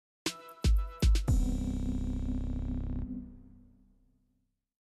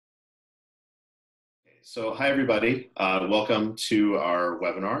So hi everybody, welcome to our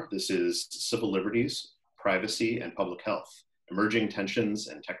webinar. This is Civil Liberties, Privacy and Public Health, Emerging Tensions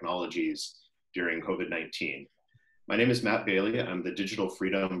and Technologies During COVID-19. My name is Matt Bailey. I'm the Digital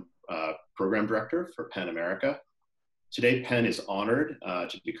Freedom Program Director for PEN America. Today, PEN is honored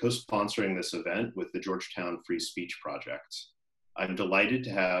to be co-sponsoring this event with the Georgetown Free Speech Project. I'm delighted to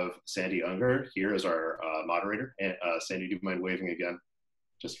have Sandy Unger here as our moderator. And Sandy, do you mind waving again,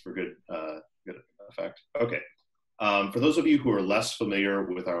 just for good effect? Okay. For those of you who are less familiar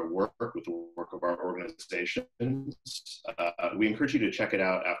with our work, with the work of our organizations, we encourage you to check it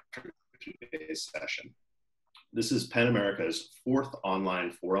out after today's session. This is PEN America's 4th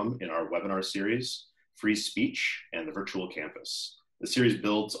online forum in our webinar series, Free Speech and the Virtual Campus. The series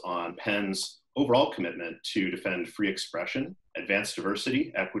builds on PEN's overall commitment to defend free expression, advance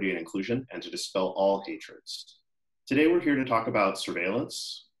diversity, equity, and inclusion, and to dispel all hatreds. Today, we're here to talk about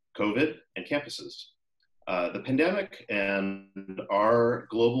surveillance, COVID, and campuses. The pandemic and our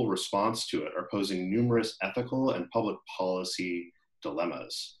global response to it are posing numerous ethical and public policy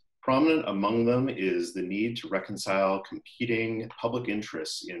dilemmas. Prominent among them is the need to reconcile competing public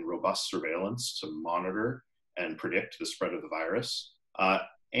interests in robust surveillance to monitor and predict the spread of the virus,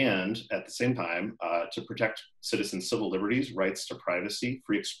 and at the same time, to protect citizens' civil liberties, rights to privacy,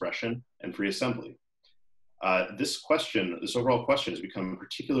 free expression, and free assembly. This overall question has become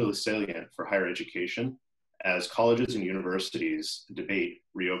particularly salient for higher education as colleges and universities debate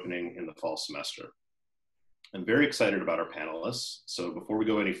reopening in the fall semester. I'm very excited about our panelists, so before we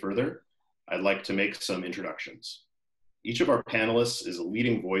go any further, I'd like to make some introductions. Each of our panelists is a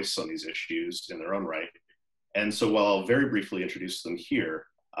leading voice on these issues in their own right, and so while I'll very briefly introduce them here,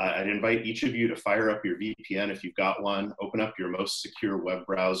 I'd invite each of you to fire up your VPN if you've got one, open up your most secure web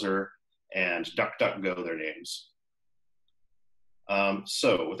browser, and DuckDuckGo their names.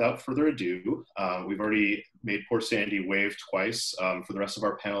 So without further ado, we've already made poor Sandy wave twice. For the rest of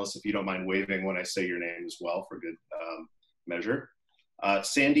our panelists, if you don't mind waving when I say your name as well for good measure.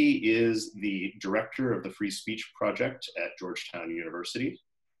 Sandy is the director of the Free Speech Project at Georgetown University.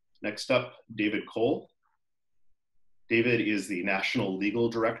 Next up, David Cole. David is the National Legal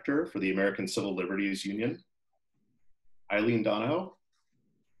Director for the American Civil Liberties Union. Eileen Donahoe.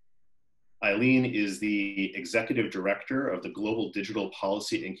 Eileen is the Executive Director of the Global Digital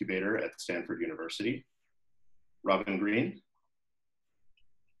Policy Incubator at Stanford University. Robin Green.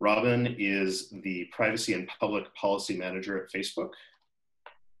 Robin is the Privacy and Public Policy Manager at Facebook.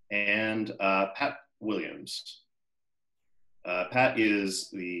 And Pat Williams. Pat is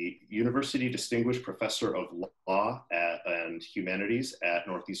the University Distinguished Professor of Law and Humanities at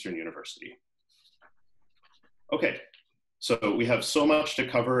Northeastern University. Okay. So we have so much to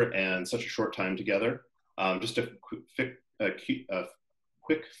cover and such a short time together. Just a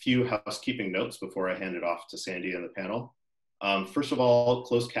quick few housekeeping notes before I hand it off to Sandy and the panel. First of all,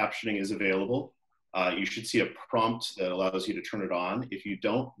 closed captioning is available. You should see a prompt that allows you to turn it on. If you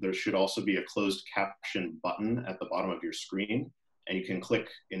don't, there should also be a closed caption button at the bottom of your screen, and you can click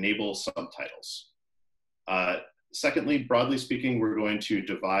Enable Subtitles. Secondly, broadly speaking, we're going to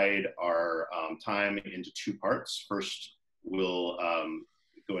divide our time into 2 parts. First, we'll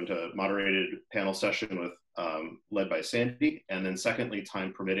go into a moderated panel session with led by Sandy, and then secondly,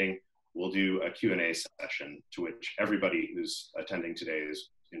 time permitting, we'll do a Q&A session to which everybody who's attending today is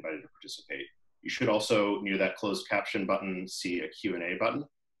invited to participate. You should also, near that closed caption button, see a Q&A button.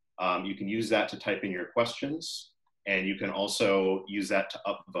 You can use that to type in your questions, and you can also use that to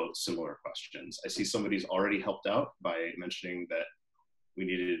upvote similar questions. I see somebody's already helped out by mentioning that we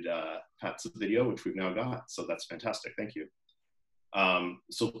needed Pat's video, which we've now got, so that's fantastic, thank you.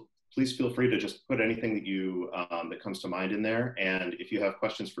 So please feel free to just put anything that you that comes to mind in there, and if you have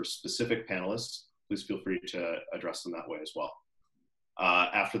questions for specific panelists, please feel free to address them that way as well.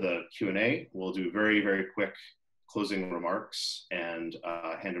 After the Q&A, we'll do very, very quick closing remarks and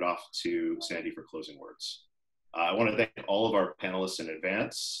hand it off to Sandy for closing words. I want to thank all of our panelists in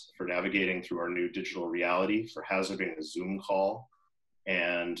advance for navigating through our new digital reality, for hazarding a Zoom call,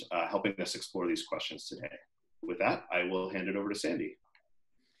 and helping us explore these questions today. With that, I will hand it over to Sandy.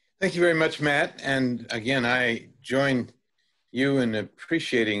 Thank you very much, Matt. And again, I join you in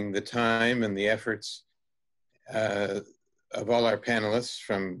appreciating the time and the efforts of all our panelists,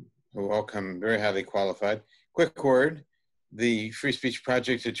 who all come very highly qualified. Quick word, the Free Speech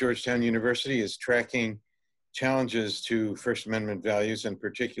Project at Georgetown University is tracking challenges to First Amendment values, and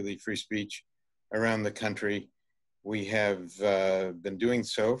particularly free speech, around the country. We have been doing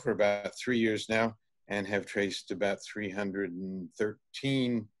so for about 3 years now and have traced about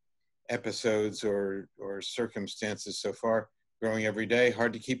 313 episodes or circumstances so far growing every day,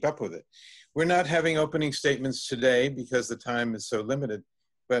 hard to keep up with it. We're not having opening statements today because the time is so limited,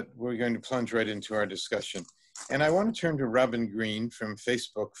 but we're going to plunge right into our discussion. And I want to turn to Robin Green from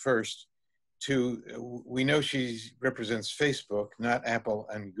Facebook first. We know she represents Facebook, not Apple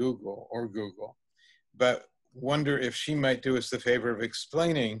and Google or Google, but wonder if she might do us the favor of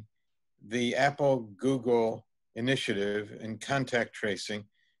explaining the Apple-Google initiative in contact tracing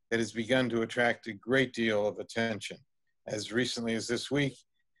that has begun to attract a great deal of attention. As recently as this week,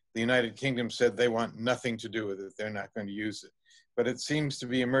 the United Kingdom said they want nothing to do with it. They're not going to use it. But it seems to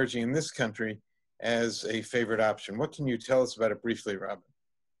be emerging in this country as a favorite option. What can you tell us about it briefly, Robin?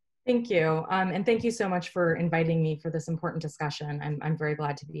 Thank you. And thank you so much for inviting me for this important discussion. I'm very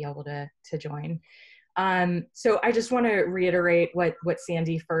glad to be able to join. So I just want to reiterate what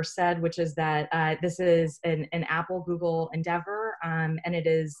Sandy first said, which is that this is an Apple-Google endeavor, and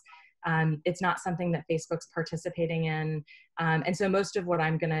it's not something that Facebook's participating in. And so most of what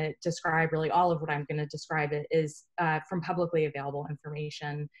I'm going to describe, really all of what I'm going to describe is from publicly available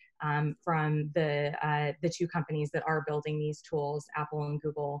information from the two companies that are building these tools, Apple and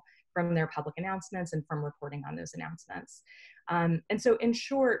Google, from their public announcements and from reporting on those announcements. And so in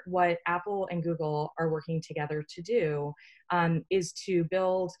short, what Apple and Google are working together to do is to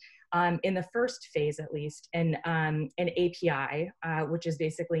build, in the first phase at least, an API, which is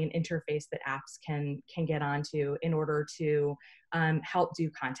basically an interface that apps can get onto in order to help do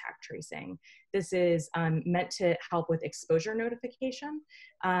contact tracing. This is meant to help with exposure notification.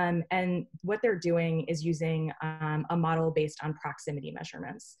 And what they're doing is using a model based on proximity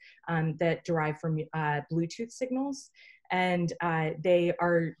measurements that derive from Bluetooth signals. And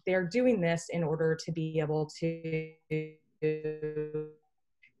they're doing this in order to be able to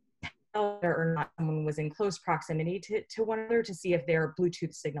tell whether or not someone was in close proximity to one another, to see if their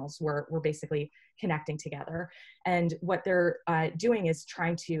Bluetooth signals were basically connecting together. And what they're doing is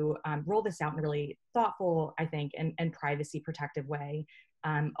trying to roll this out in a really thoughtful, I think, and privacy protective way.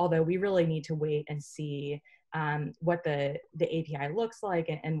 Although we really need to wait and see what the API looks like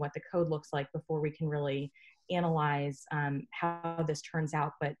and what the code looks like before we can really analyze how this turns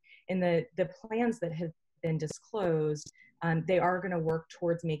out. But in the plans that have been disclosed, they are going to work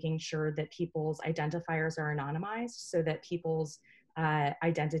towards making sure that people's identifiers are anonymized so that people's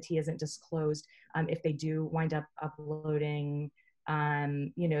identity isn't disclosed if they do wind up uploading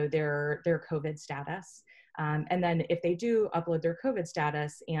their COVID status. And then if they do upload their COVID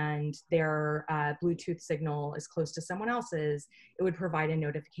status and their Bluetooth signal is close to someone else's, it would provide a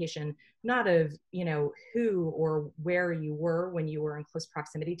notification, not of who or where you were when you were in close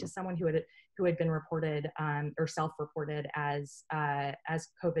proximity to someone who had been reported or self-reported as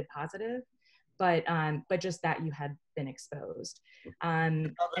COVID positive, but just that you had been exposed.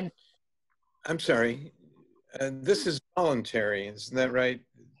 And I'm sorry, this is voluntary, isn't that right?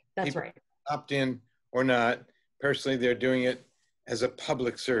 That's People right. Opt in or not. Personally, they're doing it as a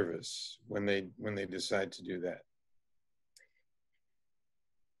public service when they decide to do that.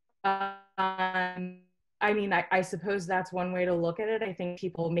 I mean, I suppose that's one way to look at it. I think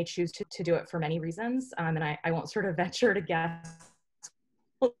people may choose to do it for many reasons, and I won't sort of venture to guess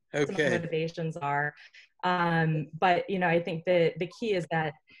what some of the motivations are. But I think the key is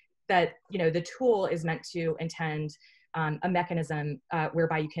that the tool is meant to intend a mechanism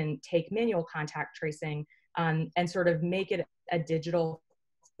whereby you can take manual contact tracing and sort of make it a digital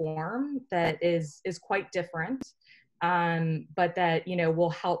form that is quite different, but that will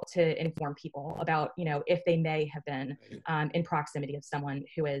help to inform people about if they may have been in proximity of someone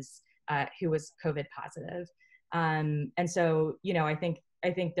who was COVID positive. And so I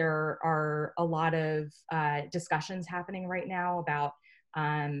think there are a lot of discussions happening right now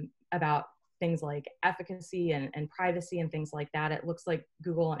about things like efficacy and privacy and things like that. It looks like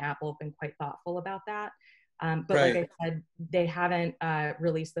Google and Apple have been quite thoughtful about that. But right. Like I said, they haven't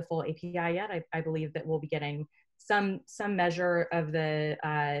released the full API yet. I believe that we'll be getting some measure of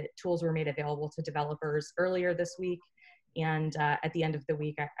the tools were made available to developers earlier this week. And at the end of the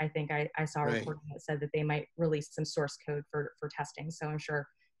week, I think I saw a reporting that said that they might release some source code for testing. So I'm sure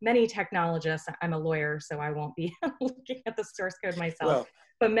many technologists, I'm a lawyer, so I won't be looking at the source code myself, well,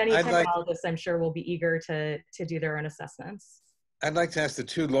 but many technologists, I'm sure, will be eager to do their own assessments. I'd like to ask the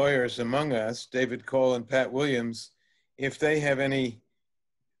two lawyers among us, David Cole and Pat Williams, if they have any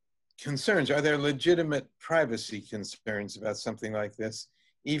concerns. Are there legitimate privacy concerns about something like this,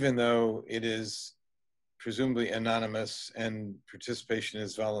 even though it is presumably anonymous and participation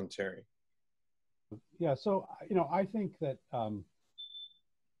is voluntary? Yeah, so I think that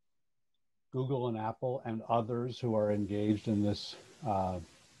Google and Apple and others who are engaged in this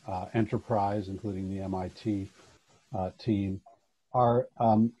enterprise, including the MIT team, are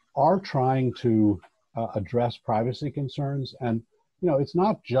trying to address privacy concerns. And, it's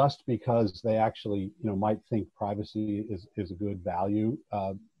not just because they actually, might think privacy is a good value,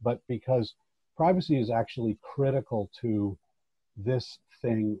 but because privacy is actually critical to this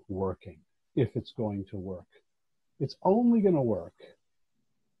thing working, if it's going to work. It's only going to work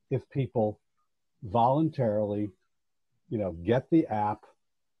if people voluntarily, get the app,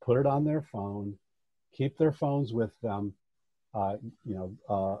 put it on their phone, keep their phones with them,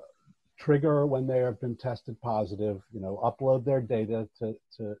 trigger when they have been tested positive, upload their data to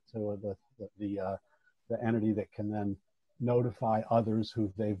the entity that can then notify others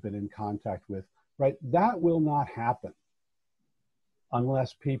who they've been in contact with, right? That will not happen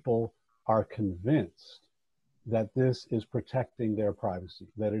unless people are convinced that this is protecting their privacy,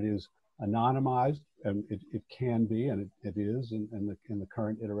 that it is anonymized, and it can be, and it is in the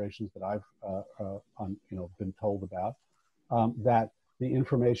current iterations that I've been told about, that the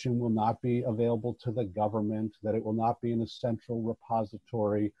information will not be available to the government, that it will not be in a central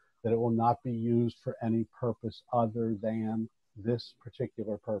repository, that it will not be used for any purpose other than this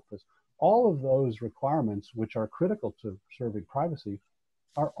particular purpose. All of those requirements, which are critical to serving privacy,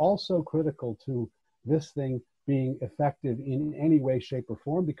 are also critical to this thing being effective in any way, shape, or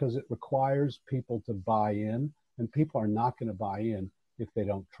form, because it requires people to buy in, and people are not going to buy in if they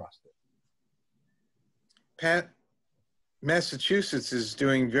don't trust it. Pat, Massachusetts is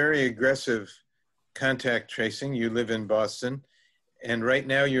doing very aggressive contact tracing. You live in Boston, and right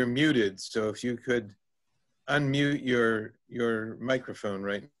now you're muted. So if you could unmute your microphone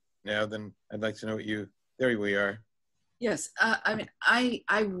right now, then I'd like to know there we are. Yes,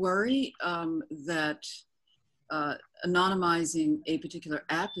 I worry that anonymizing a particular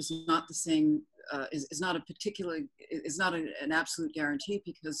app is not the same, is not an absolute guarantee,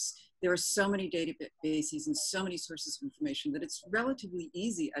 because there are so many databases and so many sources of information that it's relatively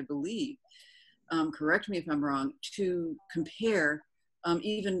easy, I believe, correct me if I'm wrong, to compare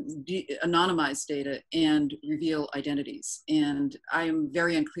even anonymized data and reveal identities. And I am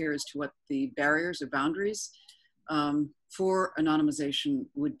very unclear as to what the barriers or boundaries for anonymization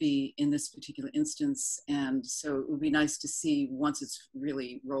would be in this particular instance. And so it would be nice to see, once it's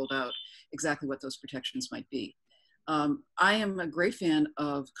really rolled out, exactly what those protections might be. I am a great fan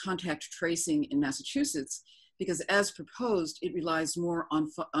of contact tracing in Massachusetts because, as proposed, it relies more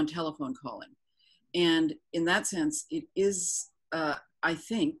on telephone calling. And in that sense, it is, I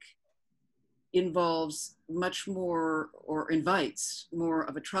think, involves much more, or invites more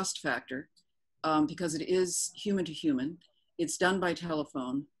of a trust factor, because it is human to human, it's done by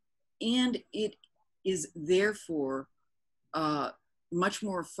telephone, and it is therefore much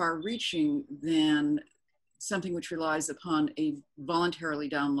more far-reaching than something which relies upon a voluntarily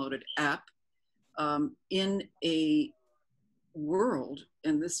downloaded app in a world,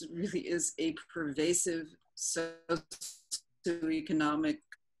 and this really is a pervasive socioeconomic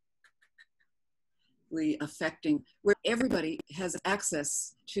affecting, where everybody has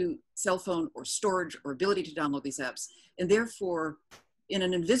access to cell phone or storage or ability to download these apps. And therefore, in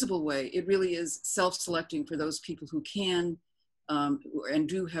an invisible way, it really is self-selecting for those people who can and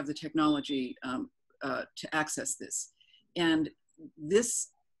do have the technology to access this. And this,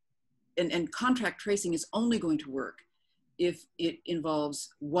 and contact tracing is only going to work if it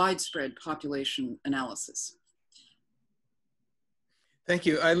involves widespread population analysis. Thank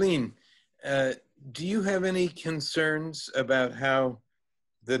you. Eileen, do you have any concerns about how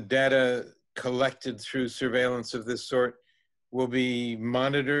the data collected through surveillance of this sort will be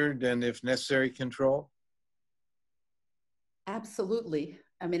monitored and, if necessary, controlled? Absolutely.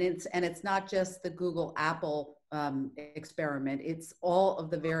 I mean, it's not just the Google Apple experiment. It's all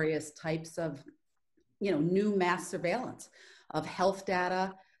of the various types of, new mass surveillance of health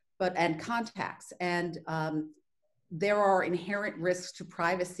data, and contacts. And there are inherent risks to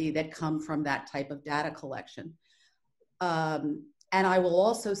privacy that come from that type of data collection. And I will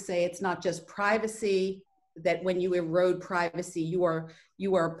also say it's not just privacy, that when you erode privacy, you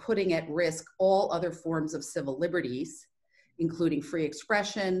are putting at risk all other forms of civil liberties, including free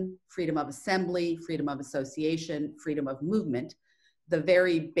expression, freedom of assembly, freedom of association, freedom of movement. The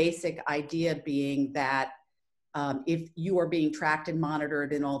very basic idea being that if you are being tracked and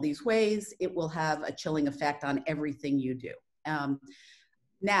monitored in all these ways, it will have a chilling effect on everything you do.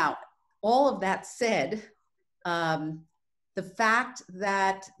 Now, all of that said, the fact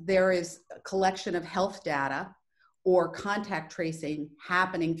that there is a collection of health data or contact tracing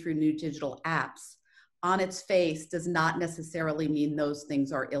happening through new digital apps on its face does not necessarily mean those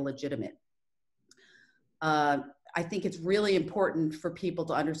things are illegitimate. I think it's really important for people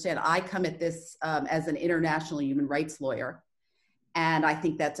to understand. I come at this as an international human rights lawyer, And I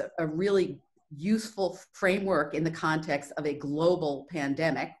think that's a really useful framework in the context of a global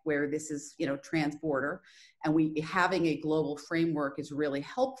pandemic where this is, transborder, and having a global framework is really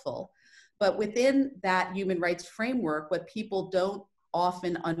helpful. But within that human rights framework, what people don't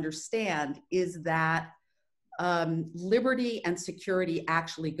often understand is that liberty and security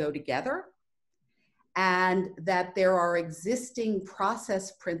actually go together, and that there are existing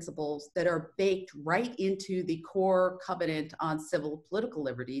process principles that are baked right into the core covenant on civil political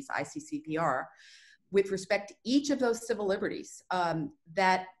liberties, ICCPR, with respect to each of those civil liberties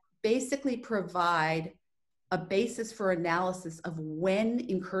that basically provide a basis for analysis of when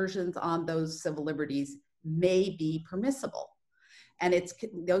incursions on those civil liberties may be permissible. And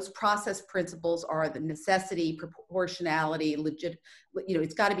those process principles are the necessity, proportionality,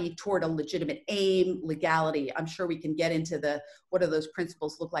 it's got to be toward a legitimate aim, legality. I'm sure we can get into what do those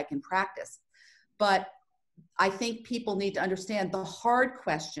principles look like in practice. But I think people need to understand the hard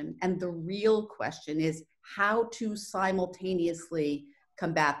question, and the real question is how to simultaneously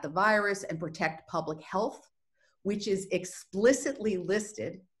combat the virus and protect public health, which is explicitly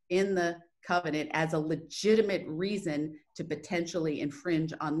listed in the covenant as a legitimate reason to potentially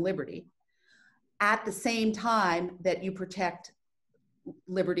infringe on liberty, at the same time that you protect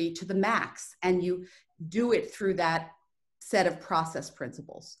liberty to the max, and you do it through that set of process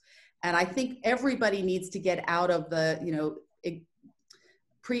principles. And I think everybody needs to get out of the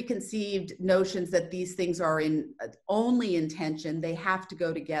preconceived notions that these things are only in tension. They have to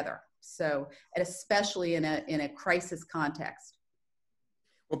go together. So, and especially in a crisis context.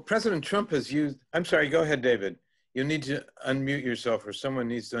 Well, President Trump has used, I'm sorry, go ahead, David. You need to unmute yourself, or someone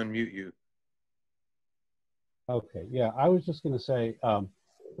needs to unmute you. Okay, yeah, I was just going to say,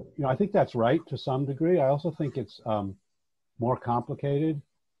 I think that's right to some degree. I also think it's more complicated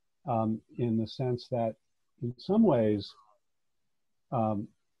in the sense that in some ways,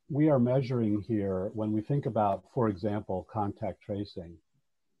 we are measuring here, when we think about, for example, contact tracing,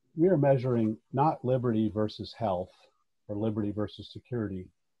 we are measuring not liberty versus health or liberty versus security,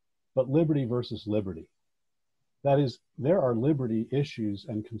 but liberty versus liberty. That is, there are liberty issues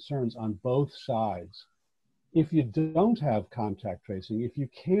and concerns on both sides. If you don't have contact tracing, if you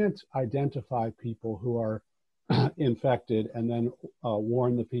can't identify people who are infected and then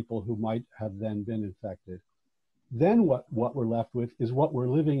warn the people who might have then been infected, then what we're left with is what we're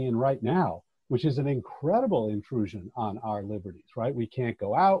living in right now, which is an incredible intrusion on our liberties, right? We can't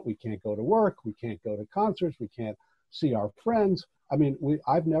go out, we can't go to work, we can't go to concerts, we can't see our friends. I mean,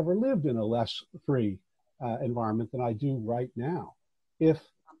 I've never lived in a less free environment than I do right now. If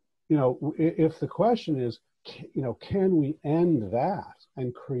the question is, can we end that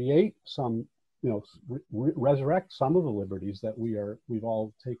and create some, resurrect some of the liberties that we've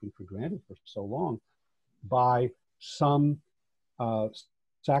all taken for granted for so long by some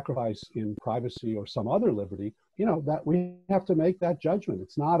sacrifice in privacy or some other liberty, that we have to make that judgment.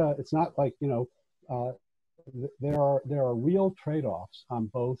 It's not like, there are real trade-offs on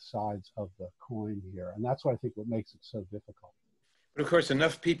both sides of the coin here. And that's what I think what makes it so difficult. But of course,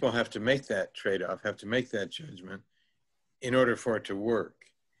 enough people have to make that trade-off, have to make that judgment in order for it to work.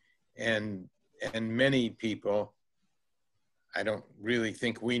 And many people, I don't really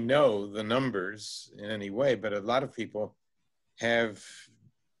think we know the numbers in any way, but a lot of people have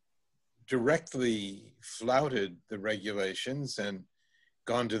directly flouted the regulations and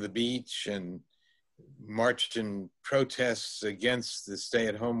gone to the beach and marched in protests against the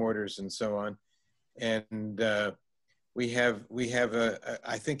stay-at-home orders and so on. And we have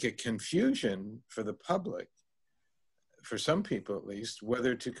I think a confusion for the public, for some people at least,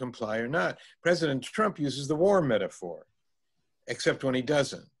 whether to comply or not. President Trump uses the war metaphor, except when he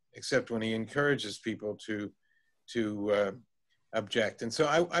doesn't, except when he encourages people to object. And so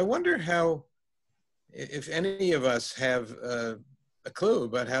I wonder how, if any of us have a clue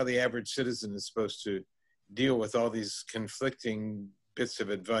about how the average citizen is supposed to deal with all these conflicting bits of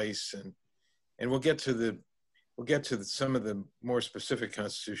advice, and we'll get to some of the more specific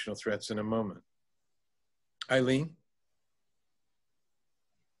constitutional threats in a moment. Eileen?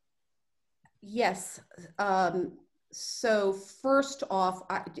 Yes. So first off,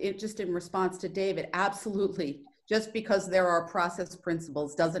 just in response to David, absolutely. Just because there are process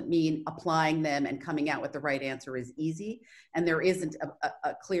principles doesn't mean applying them and coming out with the right answer is easy. And there isn't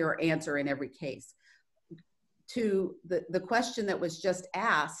a clear answer in every case. To the question that was just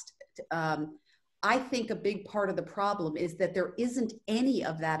asked, I think a big part of the problem is that there isn't any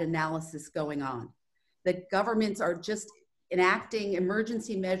of that analysis going on. The governments are just enacting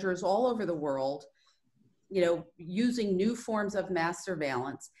emergency measures all over the world, using new forms of mass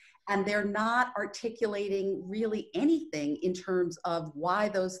surveillance. and they're not articulating really anything in terms of why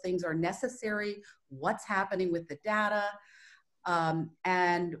those things are necessary, what's happening with the data,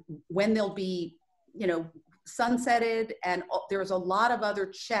 and when they'll be, you know, sunsetted. And there's a lot of other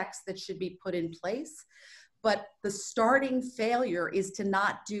checks that should be put in place. But the starting failure is to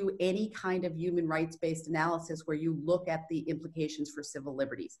not do any kind of human rights-based analysis where you look at the implications for civil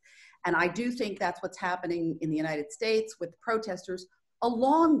liberties. And I do think that's what's happening in the United States with protesters,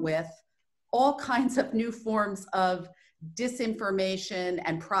 along with all kinds of new forms of disinformation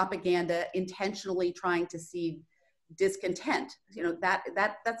and propaganda intentionally trying to seed discontent. You know,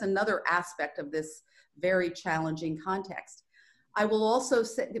 that's another aspect of this very challenging context. I will also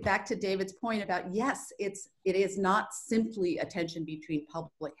say, back to David's point about, yes, it is not simply a tension between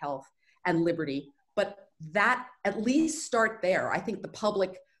public health and liberty, but that at least start there. I think the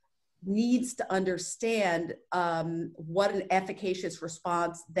public needs to understand what an efficacious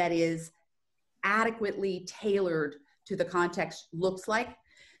response that is adequately tailored to the context looks like.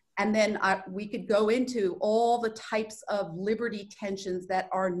 And then we could go into all the types of liberty tensions that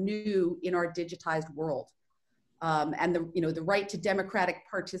are new in our digitized world. And the right to democratic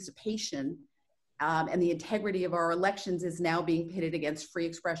participation and the integrity of our elections is now being pitted against free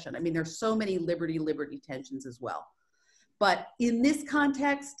expression. I mean, there's so many liberty tensions as well. But in this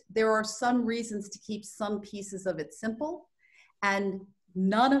context, there are some reasons to keep some pieces of it simple, and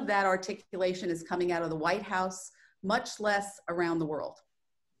none of that articulation is coming out of the White House, much less around the world.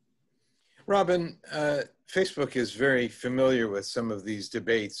 Robin, Facebook is very familiar with some of these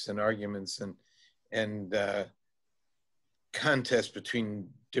debates and arguments and contests between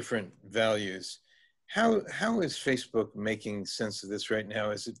different values. How is Facebook making sense of this right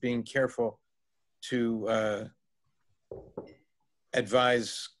now? Is it being careful to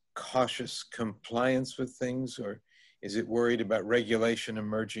advise cautious compliance with things, or is it worried about regulation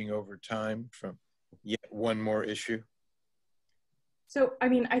emerging over time from yet one more issue? So, I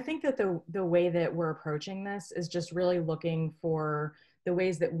mean, I think that the way that we're approaching this is just really looking for the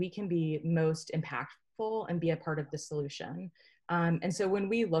ways that we can be most impactful and be a part of the solution. And so when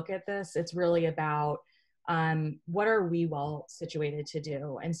we look at this, it's really about what are we well situated to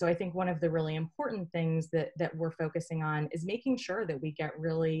do? And so I think one of the really important things that we're focusing on is making sure that we get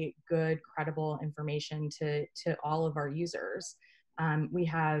really good, credible information to all of our users. We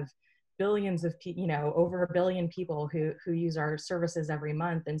have billions of people, over 1 billion people who use our services every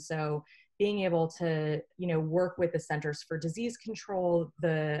month. And so being able to, work with the Centers for Disease Control,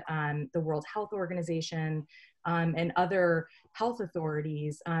 the World Health Organization, and other health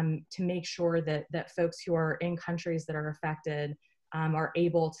authorities to make sure that folks who are in countries that are affected are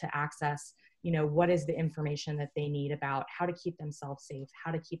able to access, what is the information that they need about how to keep themselves safe,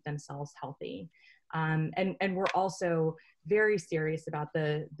 how to keep themselves healthy. And we're also very serious about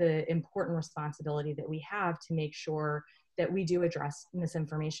the important responsibility that we have to make sure that we do address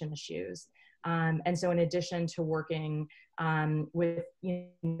misinformation issues. And so in addition to working with,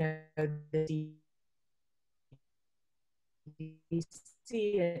 the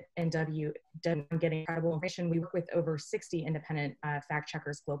CDC and getting credible information, we work with over 60 independent fact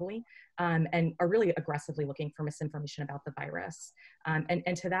checkers globally and are really aggressively looking for misinformation about the virus.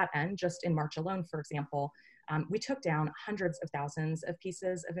 And to that end, just in March alone, for example, we took down hundreds of thousands of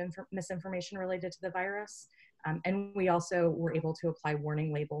pieces of misinformation related to the virus. And we also were able to apply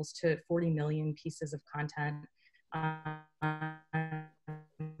warning labels to 40 million pieces of content,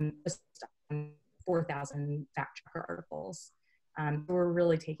 4,000 fact checker articles. We're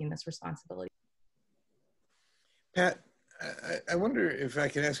really taking this responsibility. Pat, I wonder if I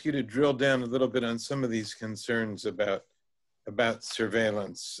could ask you to drill down a little bit on some of these concerns about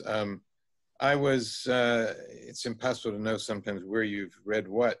surveillance. It's impossible to know sometimes where you've read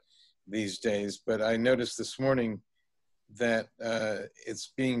what these days, but I noticed this morning that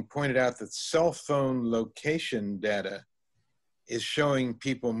it's being pointed out that cell phone location data is showing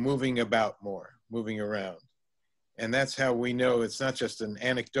people moving about more, moving around. And that's how we know it's not just an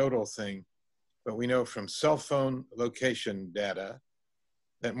anecdotal thing, but we know from cell phone location data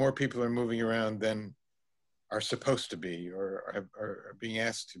that more people are moving around than are supposed to be or are being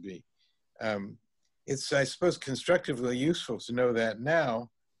asked to be. It's, I suppose, constructively useful to know that now,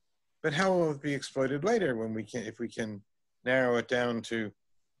 but how will it be exploited later if we can narrow it down to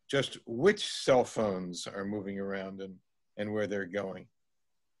just which cell phones are moving around and where they're going?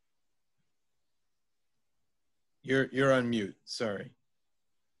 You're on mute, sorry.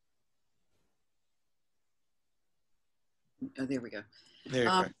 Oh, there we go. There you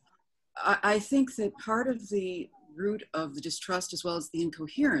go. I think that part of the root of the distrust as well as the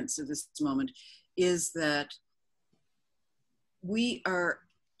incoherence of this moment is that we are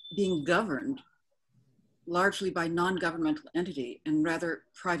being governed largely by non-governmental entity and rather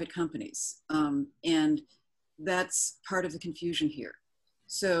private companies. And that's part of the confusion here.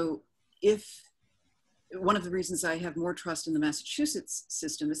 So if one of the reasons I have more trust in the Massachusetts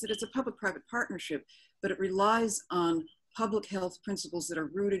system is that it's a public-private partnership, but it relies on public health principles that are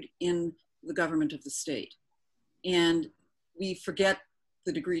rooted in the government of the state. And we forget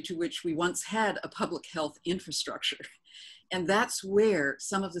the degree to which we once had a public health infrastructure. And that's where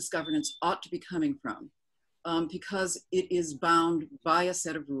some of this governance ought to be coming from, because it is bound by a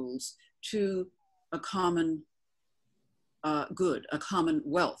set of rules to a common good, a common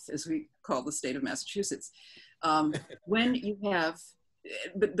wealth, as we call the state of Massachusetts. When you have,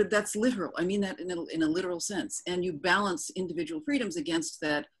 but that's literal, I mean that in a literal sense, and you balance individual freedoms against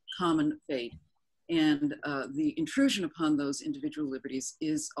that common fate. And the intrusion upon those individual liberties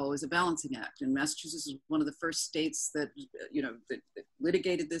is always a balancing act. And Massachusetts is one of the first states that, that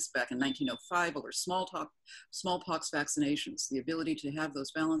litigated this back in 1905 over smallpox vaccinations, the ability to have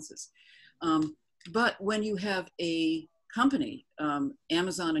those balances. But when you have a company,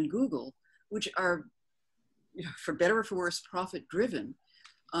 Amazon and Google, which are, for better or for worse, profit-driven,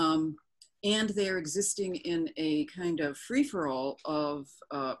 and they're existing in a kind of free-for-all of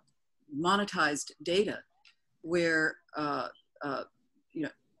monetized data, where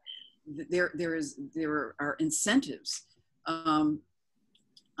there are incentives to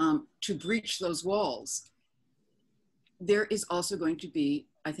breach those walls. There is also going to be,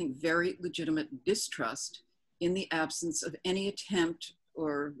 I think, very legitimate distrust in the absence of any attempt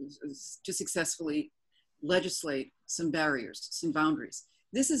or to successfully legislate some barriers, some boundaries.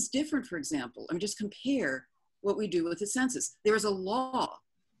 This is different, for example. I mean, just compare what we do with the census. There is a law.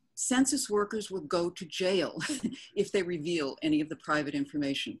 Census workers will go to jail if they reveal any of the private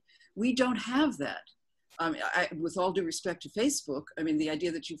information. We don't have that. With all due respect to Facebook, I mean, the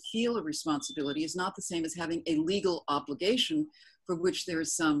idea that you feel a responsibility is not the same as having a legal obligation for which there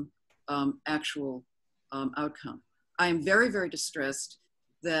is some actual outcome. I am very, very distressed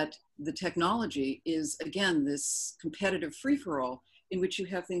that the technology is, again, this competitive free-for-all in which you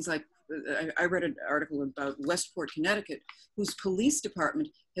have things like, I read an article about Westport, Connecticut, whose police department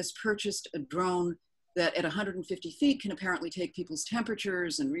has purchased a drone that at 150 feet can apparently take people's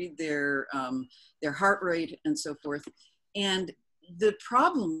temperatures and read their heart rate and so forth. And the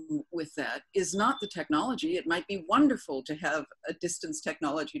problem with that is not the technology. It might be wonderful to have a distance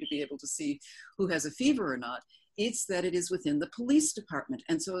technology to be able to see who has a fever or not. It's that it is within the police department.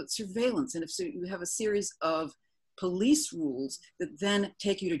 And so it's surveillance. And if so you have a series of police rules that then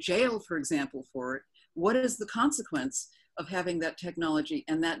take you to jail, for example, for it, what is the consequence of having that technology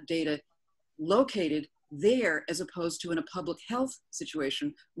and that data located there as opposed to in a public health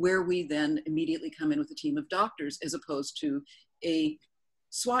situation where we then immediately come in with a team of doctors as opposed to a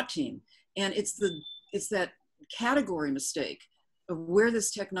SWAT team? And it's that category mistake of where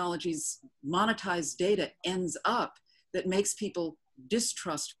this technology's monetized data ends up that makes people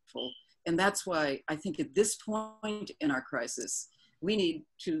distrustful. And that's why I think at this point in our crisis, we need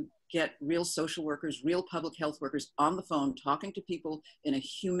to get real social workers, real public health workers on the phone, talking to people in a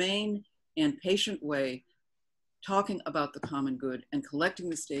humane and patient way, talking about the common good and collecting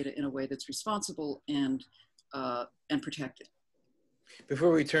this data in a way that's responsible and protected.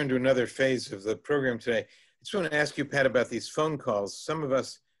 Before we turn to another phase of the program today, I just want to ask you, Pat, about these phone calls. Some of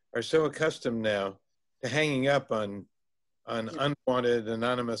us are so accustomed now to hanging up on unwanted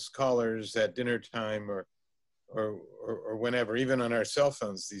anonymous callers at dinner time or whenever, even on our cell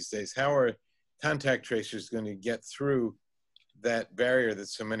phones these days. How are contact tracers going to get through that barrier that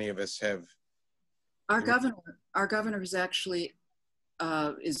so many of us have? Our governor is actually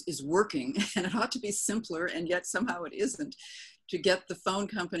is working, and it ought to be simpler, and yet somehow it isn't, to get the phone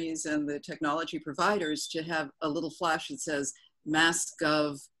companies and the technology providers to have a little flash that says,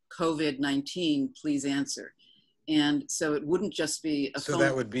 MassGov COVID-19, please answer. And so it wouldn't just be a phone. So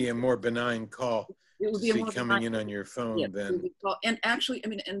that would be a more benign call. It would be coming in on your phone then. And actually, I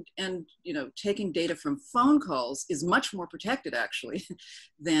mean, and taking data from phone calls is much more protected actually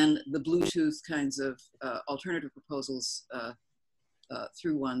than the Bluetooth kinds of alternative proposals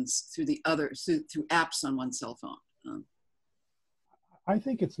through apps on one's cell phone. I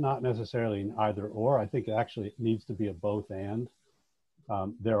think it's not necessarily an either or. I think actually it needs to be a both and.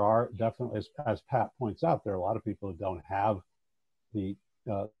 There are definitely, as Pat points out, there are a lot of people who don't have the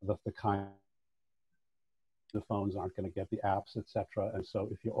kind. The phones aren't going to get the apps, et cetera. And so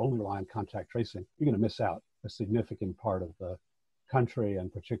if you only rely on contact tracing, you're going to miss out a significant part of the country and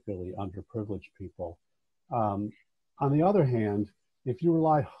particularly underprivileged people. On the other hand, if you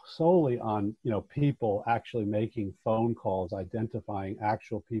rely solely on, people actually making phone calls, identifying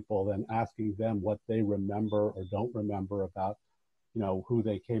actual people, then asking them what they remember or don't remember about, who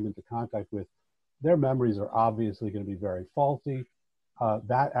they came into contact with, their memories are obviously going to be very faulty.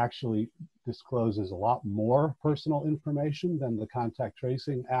 That actually discloses a lot more personal information than the contact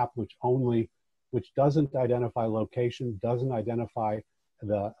tracing app, which doesn't identify location, doesn't identify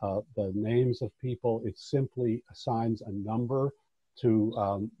the names of people. It simply assigns a number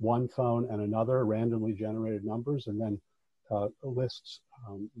to one phone and another, randomly generated numbers, and then lists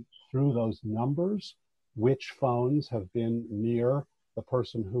through those numbers which phones have been near the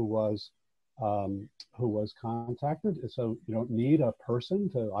person who was contacted. So you don't need a person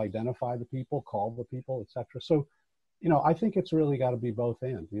to identify the people, call the people, etc. So, I think it's really got to be both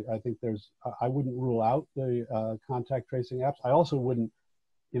and. I think I wouldn't rule out the contact tracing apps. I also wouldn't,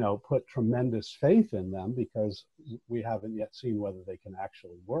 put tremendous faith in them because we haven't yet seen whether they can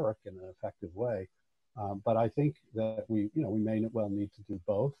actually work in an effective way. But I think that we may well need to do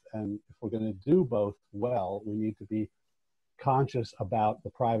both. And if we're going to do both well, we need to be conscious about the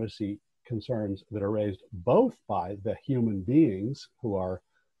privacy concerns that are raised both by the human beings who are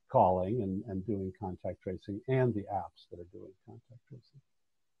calling and doing contact tracing and the apps that are doing contact tracing.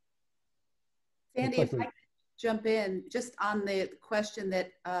 Sandy, if I could jump in just on the question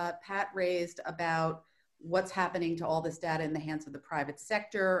that Pat raised about what's happening to all this data in the hands of the private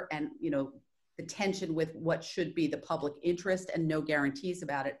sector and, the tension with what should be the public interest and no guarantees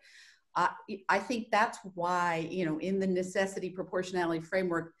about it. I think that's why, in the necessity proportionality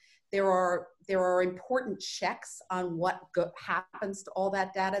framework, there are important checks on what happens to all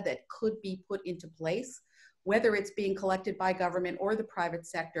that data that could be put into place, whether it's being collected by government or the private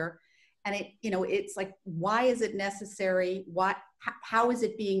sector. And it's like, why is it necessary? How is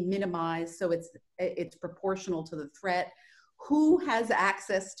it being minimized so it's proportional to the threat? Who has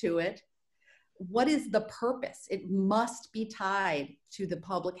access to it? What is the purpose? It must be tied to the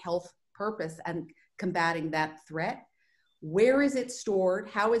public health purpose and combating that threat. Where is it stored?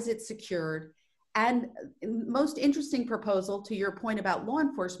 How is it secured? And most interesting proposal, to your point about law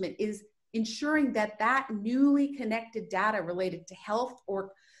enforcement, is ensuring that that newly connected data related to health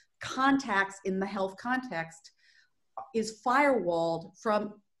or contacts in the health context is firewalled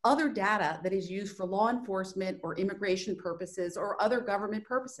from other data that is used for law enforcement or immigration purposes or other government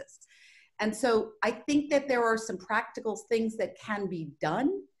purposes. And so I think that there are some practical things that can be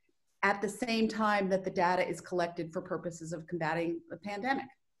done at the same time that the data is collected for purposes of combating the pandemic.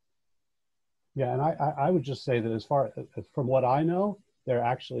 Yeah, and I would just say that as far as from what I know, they're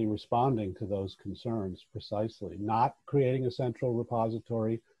actually responding to those concerns precisely, not creating a central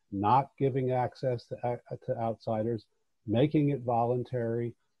repository, not giving access to outsiders, making it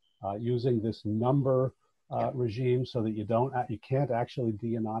voluntary, using this number regime so that you can't actually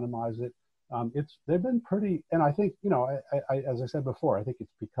de-anonymize it. They've been pretty, and I think, as I said before, I think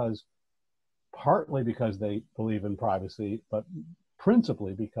it's partly because they believe in privacy, but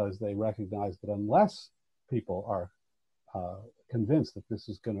principally because they recognize that unless people are convinced that this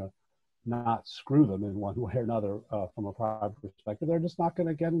is going to not screw them in one way or another from a private perspective, they're just not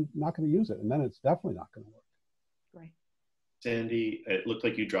going to use it, and then it's definitely not going to work. Right. Sandy, it looked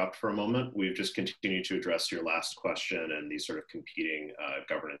like you dropped for a moment. We've just continued to address your last question and these sort of competing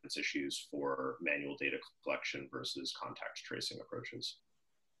governance issues for manual data collection versus contact tracing approaches.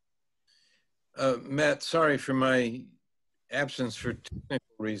 Matt, sorry for my absence for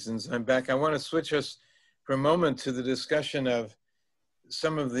technical reasons. I'm back. I want to switch us for a moment to the discussion of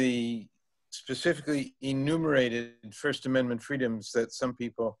some of the specifically enumerated First Amendment freedoms that some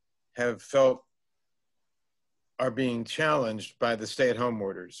people have felt are being challenged by the stay-at-home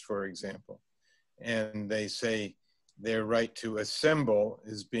orders, for example. And they say their right to assemble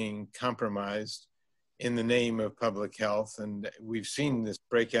is being compromised in the name of public health. And we've seen this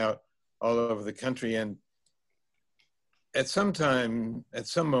break out all over the country. And at some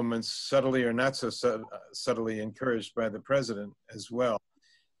moments, subtly or not so subtly encouraged by the president as well.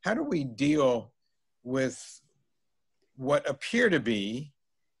 How do we deal with what appear to be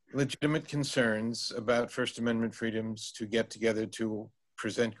legitimate concerns about First Amendment freedoms to get together, to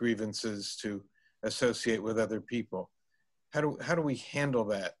present grievances, to associate with other people? How do we handle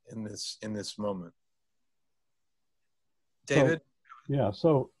that in this moment? David?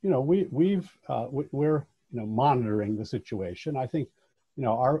 So we're monitoring the situation. I think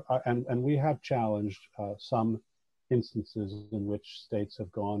and we have challenged some instances in which states have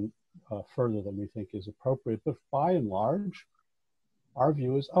gone further than we think is appropriate, but by and large, our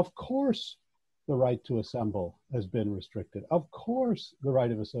view is, of course, the right to assemble has been restricted. Of course, the right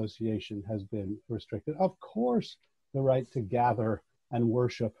of association has been restricted. Of course, the right to gather and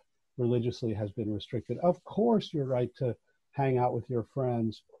worship religiously has been restricted. Of course, your right to hang out with your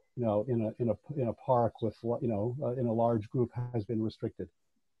friends, in a park with, in a large group has been restricted,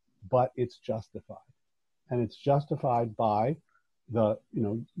 but it's justified, and it's justified by the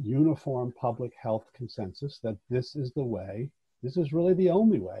uniform public health consensus that this is the way, this is really the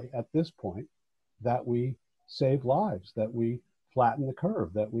only way at this point that we save lives, that we flatten the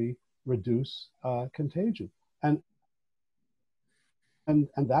curve, that we reduce contagion, and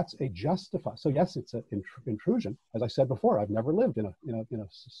that's a justified. So yes, it's an intrusion. As I said before, I've never lived in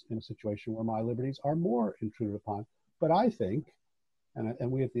a situation where my liberties are more intruded upon. But I think,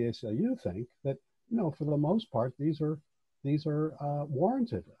 and we at the ACLU think that for the most part these are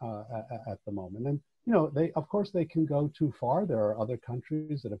warranted at the moment. And they, of course, they can go too far. There are other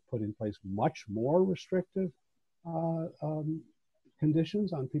countries that have put in place much more restrictive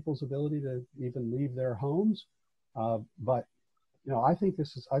conditions on people's ability to even leave their homes. But I think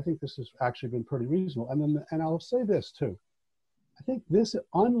this has actually been pretty reasonable. And I'll say this too. I think this,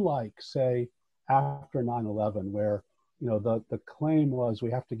 unlike say after 9/11, where the claim was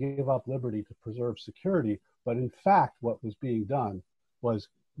we have to give up liberty to preserve security, but in fact what was being done was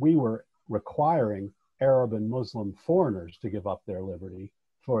we were requiring Arab and Muslim foreigners to give up their liberty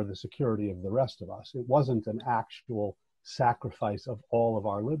for the security of the rest of us. It wasn't an actual sacrifice of all of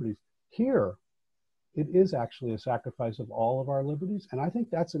our liberties. Here, it is actually a sacrifice of all of our liberties. And I think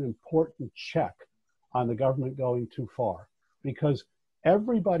that's an important check on the government going too far, because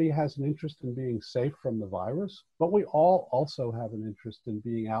everybody has an interest in being safe from the virus, but we all also have an interest in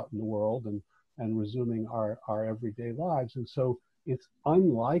being out in the world and resuming our everyday lives. And so it's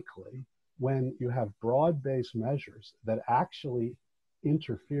unlikely when you have broad-based measures that actually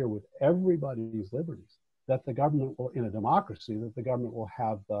interfere with everybody's liberties, that the government will, in a democracy, that the government will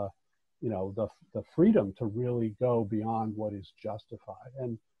have the freedom to really go beyond what is justified.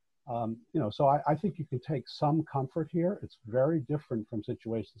 And, so I think you can take some comfort here. It's very different from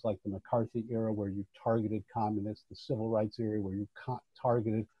situations like the McCarthy era, where you targeted communists, the civil rights era, where you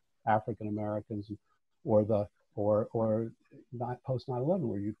targeted African Americans, or not post 9/11,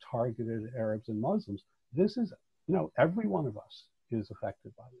 where you targeted Arabs and Muslims. This is, every one of us is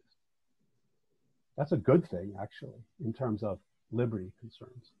affected by this. That's a good thing, actually, in terms of liberty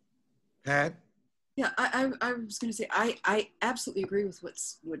concerns. Pat? Yeah, I was going to say, I absolutely agree with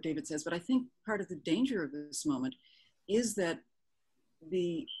what David says, but I think part of the danger of this moment is that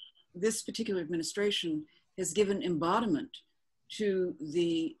this particular administration has given embodiment to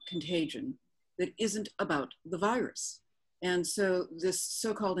the contagion that isn't about the virus. And so this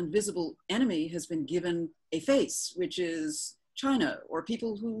so-called invisible enemy has been given a face, which is China, or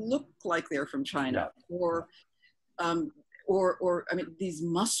people who look like they're from China, or I mean, these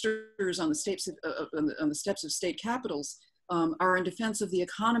musters on the steps of state capitals are in defense of the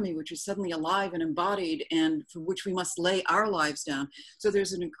economy, which is suddenly alive and embodied, and for which we must lay our lives down. So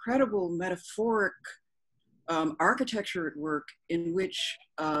there's an incredible metaphoric architecture at work in which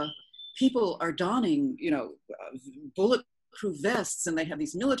people are donning, bulletproof vests, and they have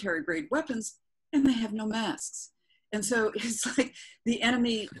these military-grade weapons, and they have no masks. And so it's like the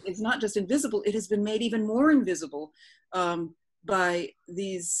enemy is not just invisible, it has been made even more invisible by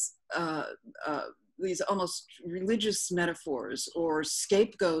these almost religious metaphors or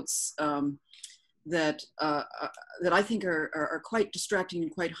scapegoats that I think are quite distracting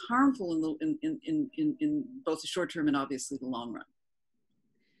and quite harmful in both the short term and obviously the long run.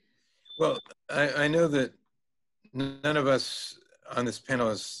 Well, I know that none of us on this panel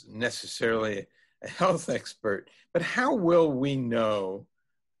is necessarily a health expert, but how will we know,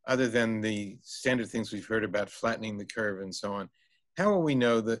 other than the standard things we've heard about flattening the curve and so on, how will we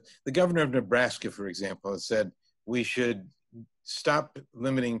know that the governor of Nebraska, for example, has said we should stop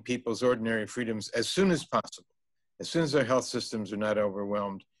limiting people's ordinary freedoms as soon as possible. As soon as our health systems are not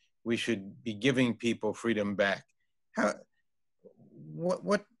overwhelmed, we should be giving people freedom back.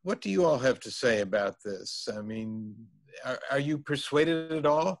 What do you all have to say about this? I mean, are you persuaded at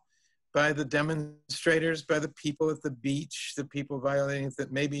all by the demonstrators, by the people at the beach, the people violating it,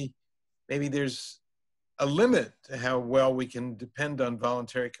 that maybe there's a limit to how well we can depend on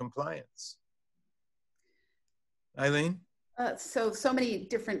voluntary compliance? Eileen? So many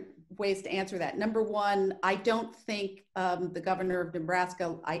different ways to answer that. Number one, I don't think the governor of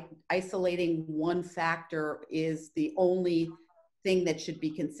Nebraska isolating one factor is the only thing that should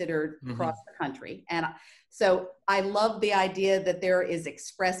be considered across the country. And so I love the idea that there is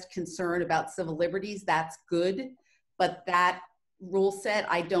expressed concern about civil liberties. That's good, but that rule set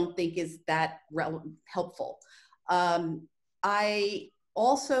I don't think is that helpful. I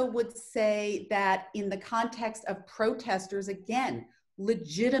also would say that in the context of protesters, again,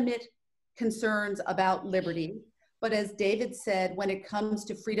 legitimate concerns about liberty. But as David said, when it comes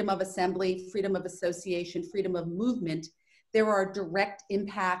to freedom of assembly, freedom of association, freedom of movement, there are direct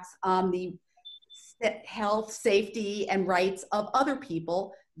impacts on the health, safety, and rights of other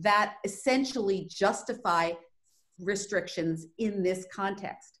people that essentially justify restrictions in this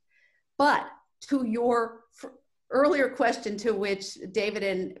context. But to your earlier question, to which David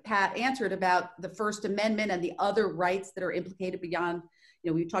and Pat answered about the First Amendment and the other rights that are implicated beyond,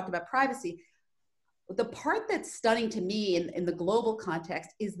 we talked about privacy. The part that's stunning to me in the global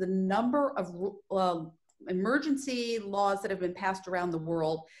context is the number of emergency laws that have been passed around the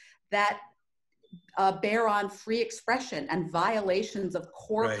world that bear on free expression and violations of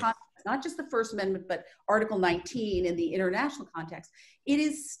core concepts, not just the First Amendment, but Article 19 in the international context. It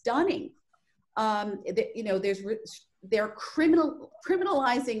is stunning. They're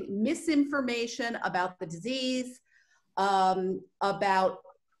criminalizing misinformation about the disease, about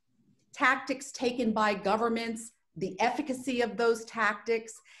tactics taken by governments, the efficacy of those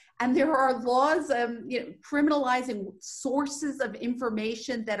tactics. And there are laws criminalizing sources of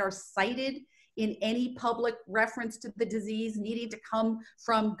information that are cited in any public reference to the disease needing to come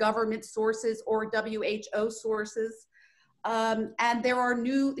from government sources or WHO sources. And there are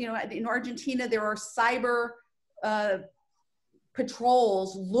new, in Argentina, there are cyber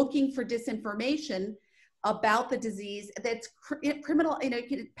patrols looking for disinformation about the disease that's criminal,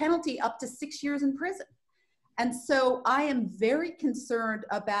 penalty up to 6 years in prison. And so I am very concerned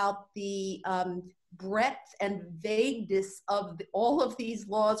about the breadth and vagueness of all of these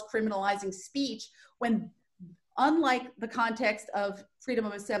laws criminalizing speech when, unlike the context of freedom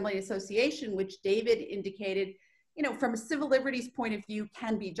of assembly and association, which David indicated, from a civil liberties point of view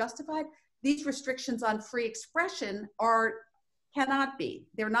can be justified, these restrictions on free expression cannot be.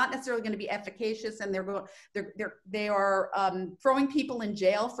 They're not necessarily going to be efficacious, and they are throwing people in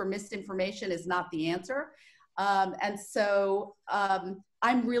jail for misinformation is not the answer. And so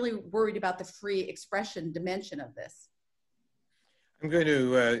I'm really worried about the free expression dimension of this. I'm going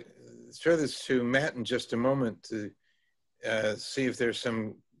to throw this to Matt in just a moment to see if there's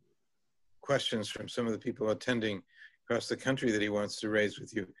some questions from some of the people attending across the country that he wants to raise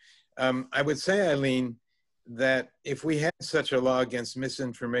with you. I would say, Eileen, that if we had such a law against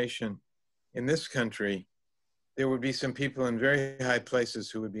misinformation in this country, there would be some people in very high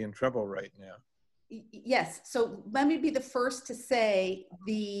places who would be in trouble right now. Yes, so let me be the first to say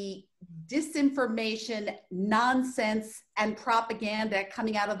the disinformation, nonsense, and propaganda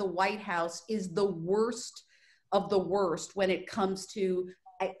coming out of the White House is the worst of the worst when it comes to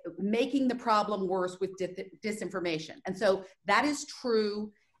making the problem worse with disinformation. And so that is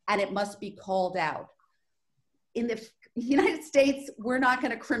true, and it must be called out. In the United States, we're not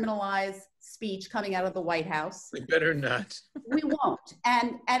going to criminalize speech coming out of the White House. We better not. We won't.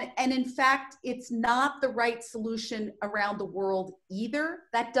 And in fact, it's not the right solution around the world either.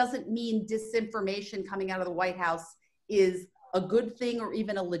 That doesn't mean disinformation coming out of the White House is a good thing or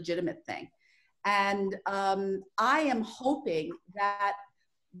even a legitimate thing. And I am hoping that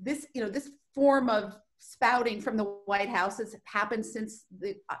this form of spouting from the White House has happened since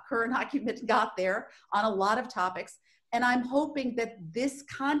the current occupant got there on a lot of topics. And I'm hoping that this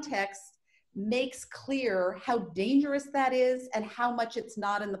context makes clear how dangerous that is and how much it's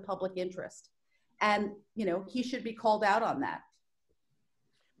not in the public interest. And, he should be called out on that.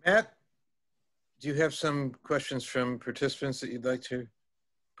 Matt, do you have some questions from participants that you'd like to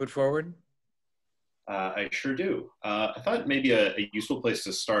put forward? I sure do. I thought maybe a useful place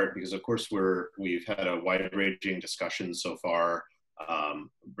to start, because of course we've had a wide-ranging discussion so far,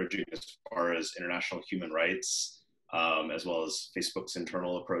 bridging as far as international human rights, as well as Facebook's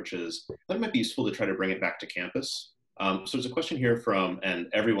internal approaches. I thought it might be useful to try to bring it back to campus. So there's a question here from, and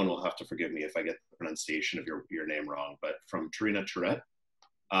everyone will have to forgive me if I get the pronunciation of your name wrong, but from Tarina Tourette.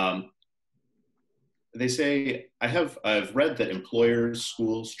 They say, I've read that employers,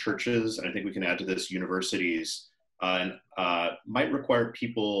 schools, churches, and I think we can add to this universities, might require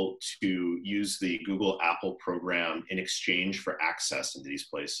people to use the Google Apple program in exchange for access into these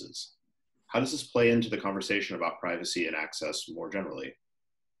places. How does this play into the conversation about privacy and access more generally?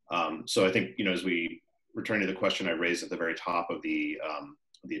 So I think, as we return to the question I raised at the very top of the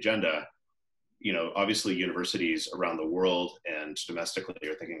agenda, obviously universities around the world and domestically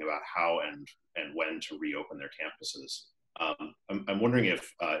are thinking about how and when to reopen their campuses. I'm wondering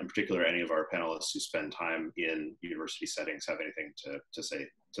if, in particular, any of our panelists who spend time in university settings have anything to say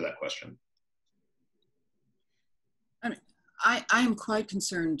to that question. I am quite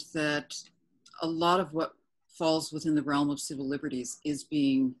concerned that a lot of what falls within the realm of civil liberties is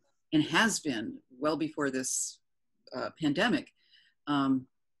being, and has been well before this pandemic,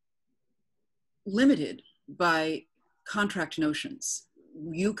 limited by contract notions.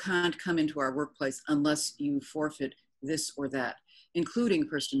 You can't come into our workplace unless you forfeit this or that, including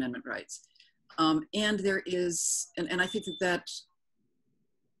First Amendment rights. And there is, and I think that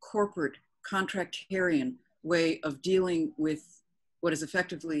corporate contractarian way of dealing with what is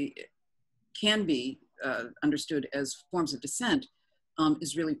effectively can be understood as forms of dissent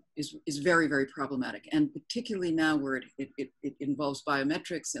is very, very problematic. And particularly now where it involves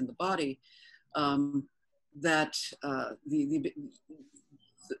biometrics and the body, that the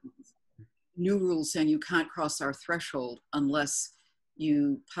new rules saying you can't cross our threshold unless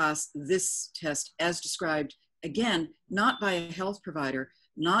you pass this test as described, again, not by a health provider,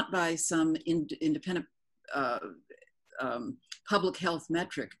 not by some independent public health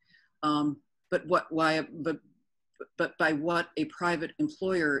metric, but by what a private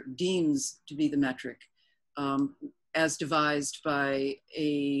employer deems to be the metric, as devised by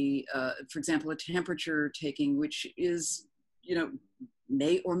for example, a temperature taking, which is,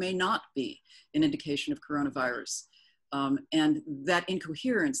 may or may not be an indication of coronavirus. And that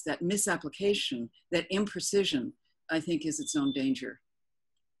incoherence, that misapplication, that imprecision, I think is its own danger.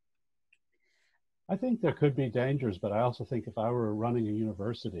 I think there could be dangers, but I also think if I were running a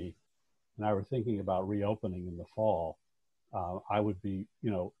university and I were thinking about reopening in the fall, I would be,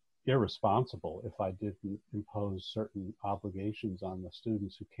 irresponsible if I didn't impose certain obligations on the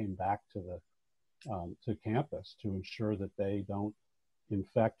students who came back to campus to ensure that they don't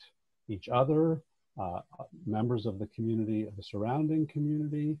infect each other, members of the community, of the surrounding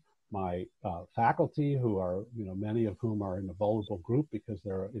community, my faculty, who are, many of whom are in a vulnerable group because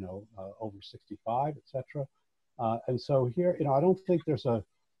they're, over 65, et cetera. And so here, I don't think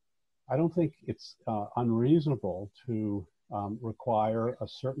it's unreasonable to require a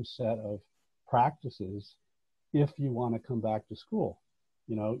certain set of practices if you want to come back to school.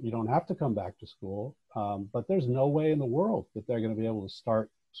 You don't have to come back to school, but there's no way in the world that they're going to be able to start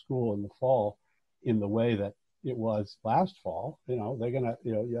school in the fall in the way that it was last fall. They're going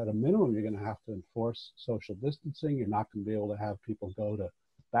to, at a minimum, you're going to have to enforce social distancing. You're not going to be able to have people go to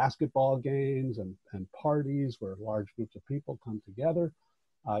basketball games and parties where large groups of people come together.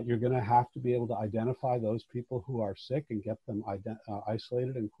 You're going to have to be able to identify those people who are sick and get them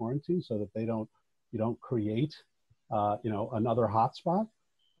isolated and quarantined so that you don't create, another hotspot.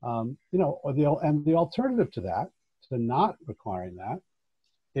 And the alternative to that, to not requiring that,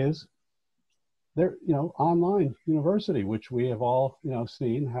 is there, online university, which we have all,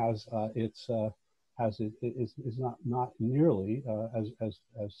 seen has is not nearly as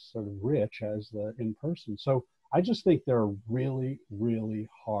sort of rich as the in-person. So I just think there are really, really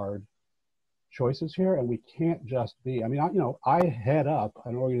hard choices here, and we can't just be. I mean, I head up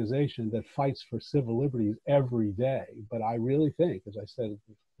an organization that fights for civil liberties every day, but I really think, as I said at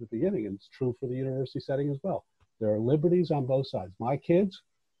the beginning, and it's true for the university setting as well, there are liberties on both sides. My kids,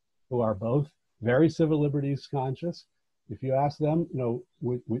 who are both very civil liberties conscious, if you ask them,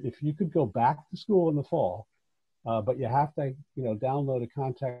 if you could go back to school in the fall, but you have to, download a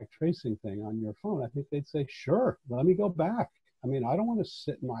contact tracing thing on your phone, I think they'd say, sure, let me go back. I mean, I don't want to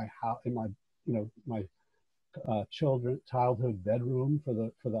sit in my house, in my childhood bedroom for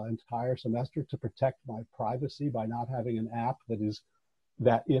the entire semester to protect my privacy by not having an app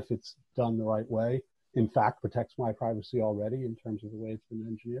that if it's done the right way, in fact, protects my privacy already in terms of the way it's been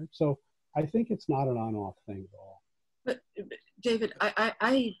engineered. So I think it's not an on-off thing at all. But David,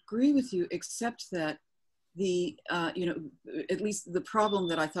 I agree with you, except that at least the problem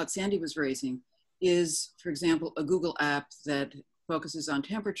that I thought Sandy was raising is, for example, a Google app that focuses on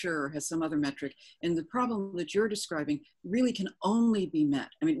temperature or has some other metric. And the problem that you're describing really can only be met.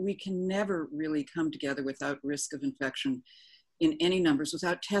 I mean, we can never really come together without risk of infection in any numbers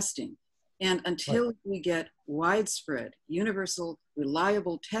without testing. And until we get widespread, universal,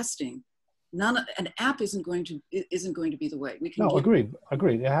 reliable testing, an app isn't going to be the way. We can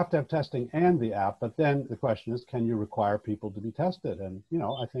agreed. You have to have testing and the app, but then the question is, can you require people to be tested? And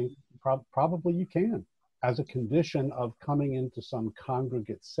I think probably you can, as a condition of coming into some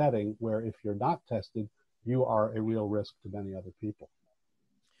congregate setting where if you're not tested, you are a real risk to many other people.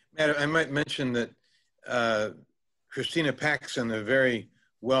 Matt, I might mention that Christina Paxson, a very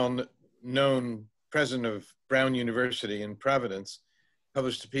well-known president of Brown University in Providence,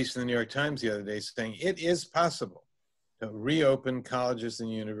 published a piece in the New York Times the other day saying it is possible to reopen colleges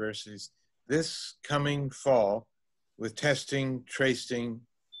and universities this coming fall with testing, tracing,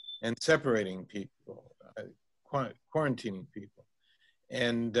 and separating people, quarantining people.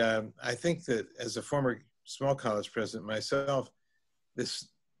 And I think that as a former small college president myself, it's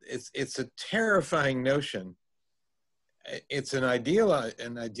a terrifying notion it's an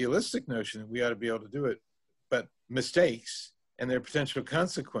idealistic notion that we ought to be able to do it, but mistakes and their potential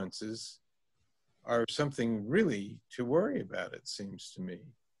consequences are something really to worry about, it seems to me.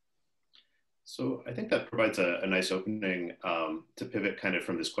 So I think that provides a nice opening to pivot kind of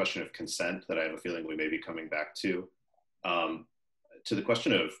from this question of consent that I have a feeling we may be coming back to the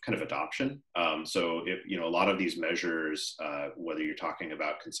question of kind of adoption. So if, you know, a lot of these measures, whether you're talking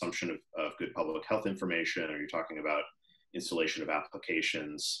about consumption of good public health information, or you're talking about installation of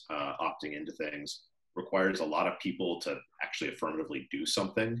applications, opting into things, requires a lot of people to actually affirmatively do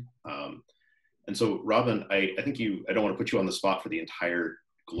something. And so Robin, I think I don't want to put you on the spot for the entire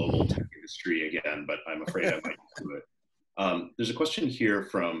global tech industry again, but I'm afraid I might do it. There's a question here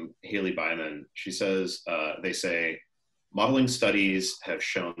from Haley Byman. She says, they say, modeling studies have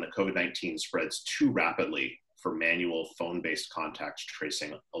shown that COVID-19 spreads too rapidly for manual phone-based contact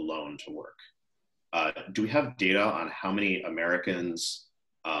tracing alone to work. Do we have data on how many Americans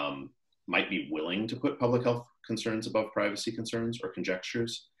might be willing to put public health concerns above privacy concerns or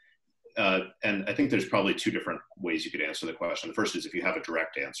conjectures? And I think there's probably two different ways you could answer the question. The first is if you have a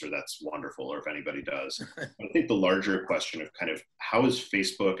direct answer, that's wonderful, or if anybody does. I think the larger question of kind of how is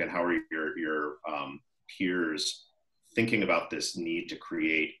Facebook and how are your peers thinking about this need to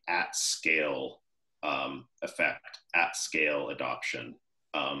create at scale effect, at scale adoption,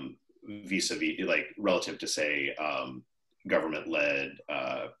 vis-a-vis, like relative to say government-led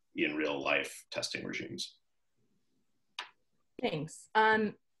in real life testing regimes? Thanks.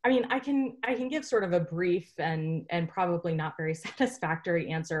 I mean, I can give sort of a brief and probably not very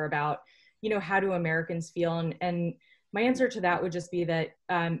satisfactory answer about, you know, how do Americans feel? And my answer to that would just be that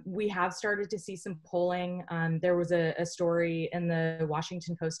we have started to see some polling. There was a story in the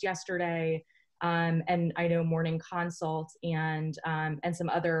Washington Post yesterday, and I know Morning Consult and some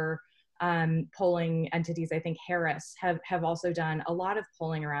other polling entities, I think Harris, have also done a lot of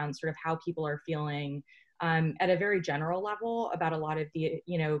polling around sort of how people are feeling at a very general level about a lot of the,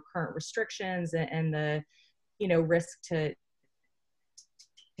 you know, current restrictions and the, you know, risk to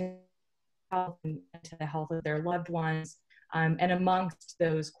health and to the health of their loved ones. And amongst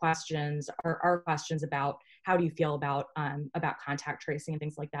those questions are questions about how do you feel about contact tracing and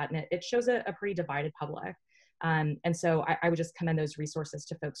things like that. And it shows a pretty divided public. And so I would just commend those resources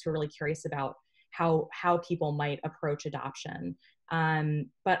to folks who are really curious about how people might approach adoption.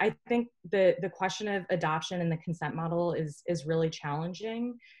 But I think the question of adoption and the consent model is really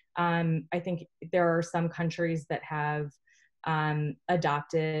challenging. I think there are some countries that have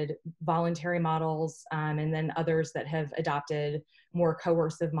adopted voluntary models, and then others that have adopted more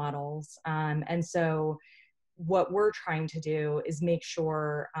coercive models. And so what we're trying to do is make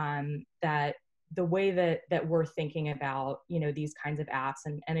sure that the way that we're thinking about, you know, these kinds of apps,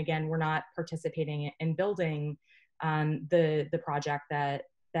 and again, we're not participating in building the project that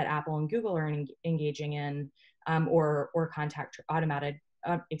Apple and Google are engaging in, or automated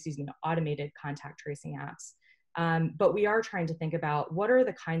contact tracing apps. But we are trying to think about what are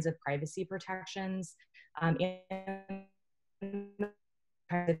the kinds of privacy protections and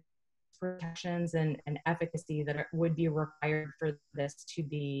efficacy that would be required for this to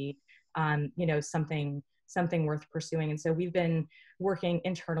be, you know, something worth pursuing. And so we've been working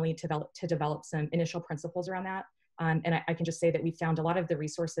internally to develop some initial principles around that. And I can just say that we found a lot of the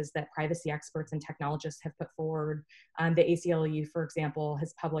resources that privacy experts and technologists have put forward. The ACLU, for example,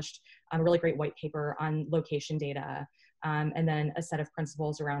 has published a really great white paper on location data, and then a set of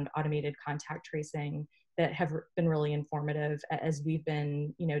principles around automated contact tracing that have been really informative as we've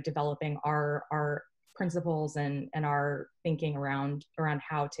been, you know, developing our principles and our thinking around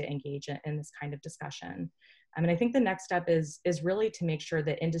how to engage in this kind of discussion. I mean, I think the next step is really to make sure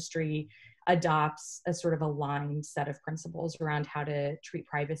that industry adopts a sort of aligned set of principles around how to treat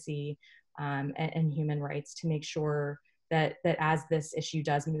privacy and human rights, to make sure that as this issue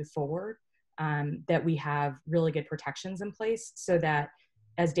does move forward, that we have really good protections in place so that,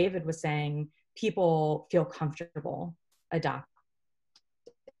 as David was saying, people feel comfortable adopting.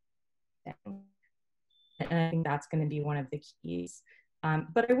 And I think that's going to be one of the keys.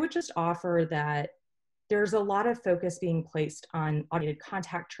 But I would just offer that there's a lot of focus being placed on automated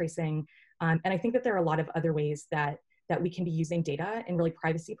contact tracing. And I think that there are a lot of other ways that we can be using data in really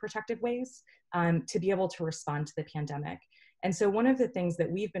privacy protective ways to be able to respond to the pandemic. And so one of the things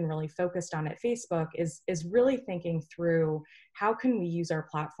that we've been really focused on at Facebook is really thinking through how can we use our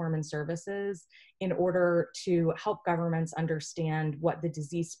platform and services in order to help governments understand what the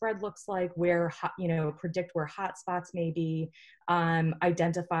disease spread looks like, where, you know, predict where hotspots may be,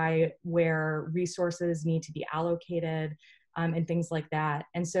 identify where resources need to be allocated, and things like that.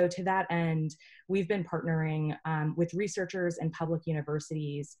 And so to that end, we've been partnering with researchers and public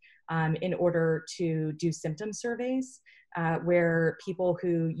universities in order to do symptom surveys, where people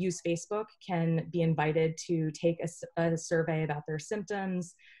who use Facebook can be invited to take a survey about their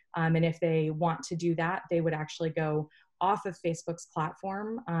symptoms. And if they want to do that, they would actually go off of Facebook's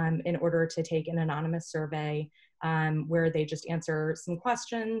platform in order to take an anonymous survey where they just answer some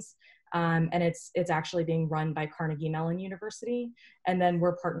questions. And it's actually being run by Carnegie Mellon University. And then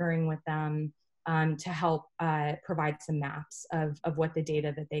we're partnering with them to help provide some maps of what the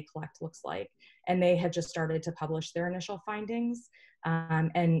data that they collect looks like. And they have just started to publish their initial findings.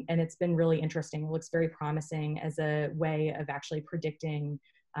 And it's been really interesting. It looks very promising as a way of actually predicting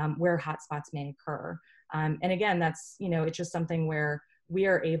where hotspots may occur. And again, that's, it's just something where we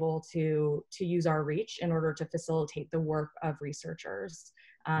are able to use our reach in order to facilitate the work of researchers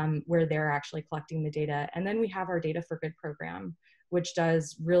where they're actually collecting the data. And then we have our Data for Good program, which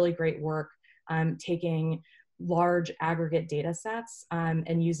does really great work taking large aggregate data sets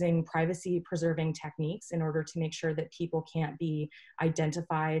and using privacy preserving techniques in order to make sure that people can't be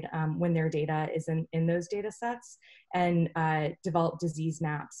identified when their data is in those data sets, and develop disease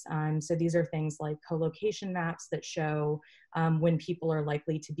maps. So these are things like co-location maps that show when people are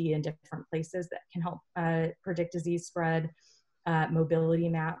likely to be in different places that can help predict disease spread, mobility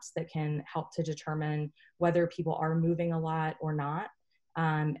maps that can help to determine whether people are moving a lot or not.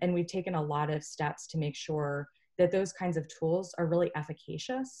 And we've taken a lot of steps to make sure that those kinds of tools are really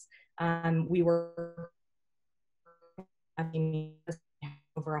efficacious. We were having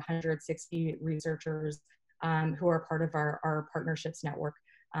over 160 researchers who are part of our partnerships network.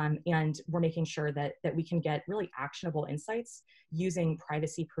 And we're making sure that we can get really actionable insights using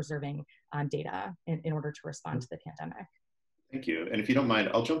privacy preserving data in order to respond to the pandemic. Thank you. And if you don't mind,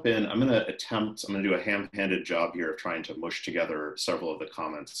 I'll jump in. I'm going to do a ham-handed job here of trying to mush together several of the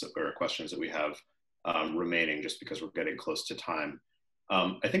comments or questions that we have remaining, just because we're getting close to time.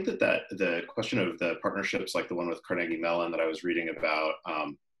 I think that the question of the partnerships, like the one with Carnegie Mellon that I was reading about,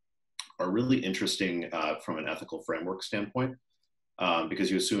 are really interesting from an ethical framework standpoint, because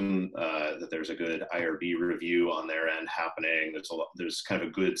you assume that there's a good IRB review on their end happening. There's kind of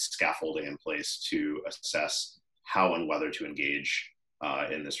a good scaffolding in place to assess how and whether to engage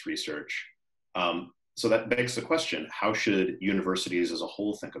in this research. So that begs the question, how should universities as a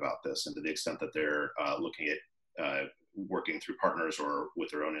whole think about this? And to the extent that they're looking at working through partners or with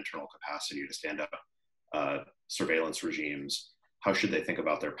their own internal capacity to stand up surveillance regimes, how should they think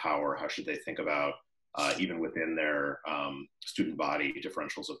about their power? How should they think about, even within their student body,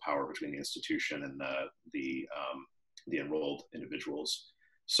 differentials of power between the institution and the enrolled individuals?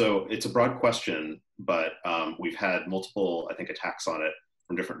 So it's a broad question, but we've had multiple, I think, attacks on it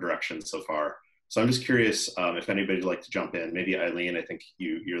from different directions so far. So I'm just curious if anybody would like to jump in. Maybe Eileen, I think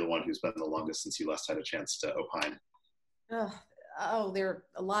you're the one who's been the longest since you last had a chance to opine. There are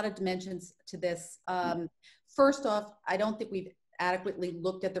a lot of dimensions to this. First off, I don't think we've adequately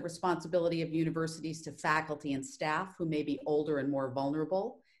looked at the responsibility of universities to faculty and staff who may be older and more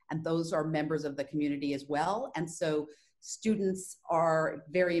vulnerable. And those are members of the community as well. And so students are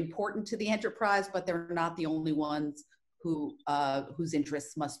very important to the enterprise, but they're not the only ones whose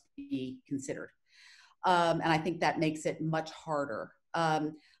interests must be considered. And I think that makes it much harder.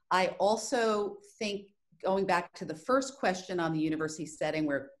 I also think, going back to the first question on the university setting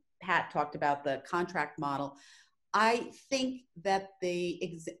where Pat talked about the contract model, I think that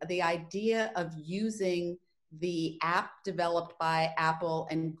the idea of using the app developed by Apple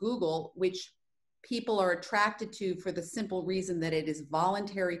and Google, which people are attracted to for the simple reason that it is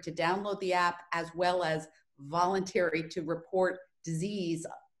voluntary to download the app as well as voluntary to report disease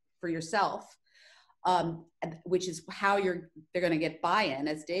for yourself, which is how they're going to get buy-in,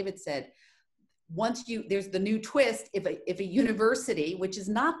 as David said. There's the new twist, if a university, which is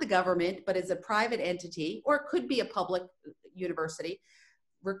not the government, but is a private entity, or it could be a public university,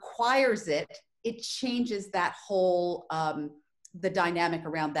 requires it, it changes that whole, the dynamic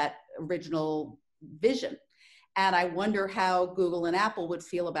around that original vision. And I wonder how Google and Apple would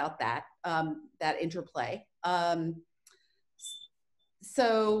feel about that, that interplay. I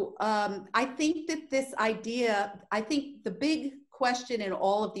think that this idea, I think the big question in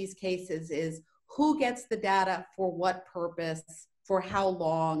all of these cases is who gets the data for what purpose, for how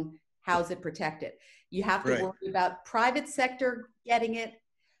long, how's it protected? You have to worry about private sector getting it,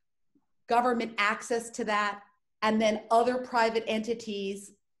 government access to that, and then other private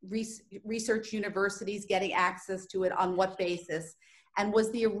entities, research universities getting access to it on what basis? And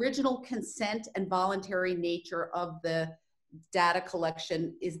was the original consent and voluntary nature of the data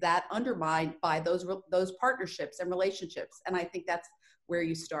collection, is that undermined by those partnerships and relationships? And I think that's where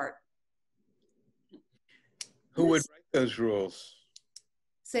you start. Who would write those rules?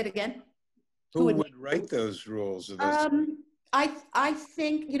 Say it again. Who would write those rules? Of those I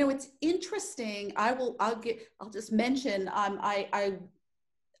think, you know, it's interesting. I'll just mention, I'm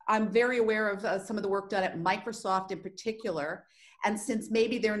very aware of some of the work done at Microsoft in particular. And since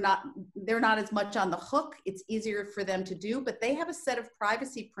maybe they're not as much on the hook, it's easier for them to do, but they have a set of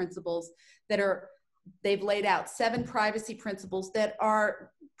privacy principles they've laid out 7 privacy principles that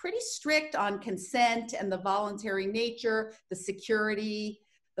are pretty strict on consent and the voluntary nature, the security,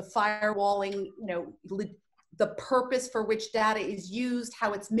 the firewalling, you know, the purpose for which data is used,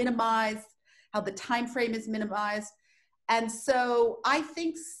 how it's minimized, how the time frame is minimized. And so I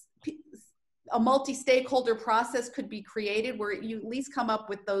think a multi-stakeholder process could be created where you at least come up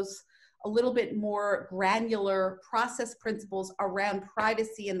with those a little bit more granular process principles around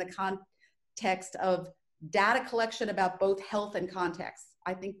privacy in the context of data collection about both health and context.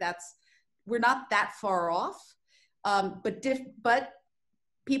 I think we're not that far off, but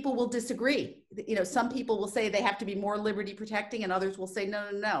people will disagree. You know, some people will say they have to be more liberty protecting, and others will say,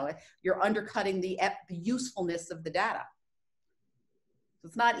 no, you're undercutting the usefulness of the data.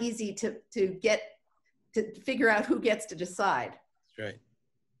 It's not easy to figure out who gets to decide. That's right.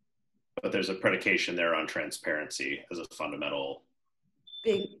 But there's a predication there on transparency as a fundamental.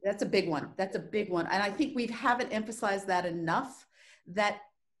 That's a big one. That's a big one. And I think we haven't emphasized that enough, that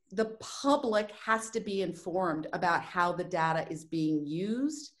the public has to be informed about how the data is being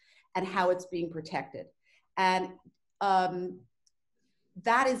used and how it's being protected. And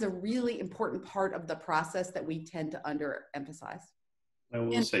that is a really important part of the process that we tend to underemphasize. I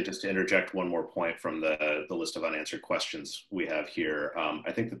will say, just to interject one more point from the list of unanswered questions we have here,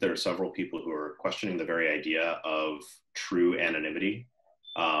 I think that there are several people who are questioning the very idea of true anonymity,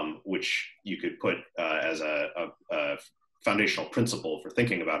 which you could put as a foundational principle for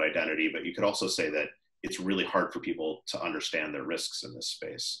thinking about identity, but you could also say that it's really hard for people to understand their risks in this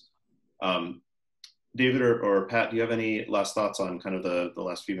space. David or Pat, do you have any last thoughts on kind of the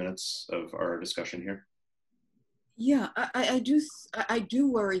last few minutes of our discussion here? Yeah, I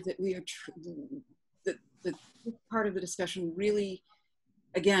do worry that that this part of the discussion really,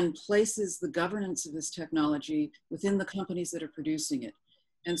 again, places the governance of this technology within the companies that are producing it.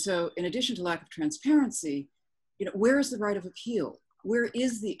 And so in addition to lack of transparency, you know, where is the right of appeal? Where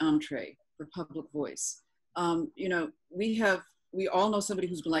is the entree for public voice? You know, we all know somebody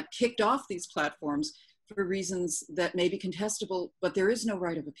who's been like kicked off these platforms for reasons that may be contestable, but there is no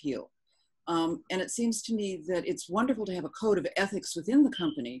right of appeal. And it seems to me that it's wonderful to have a code of ethics within the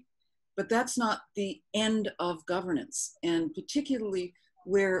company, but that's not the end of governance. And particularly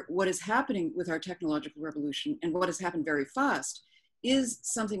where what is happening with our technological revolution and what has happened very fast is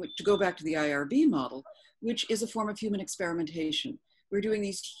something which, to go back to the IRB model, which is a form of human experimentation. We're doing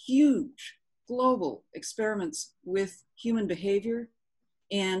these huge global experiments with human behavior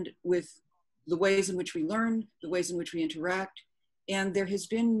and with the ways in which we learn, the ways in which we interact. And there has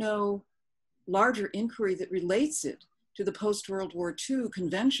been no larger inquiry that relates it to the post-World War II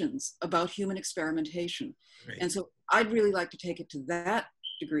conventions about human experimentation. Right. And so I'd really like to take it to that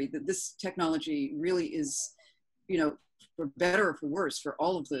degree, that this absolutely really is, you know, for better or for worse, for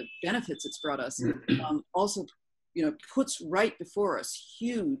all of the benefits it's brought us, also, you know, puts right before us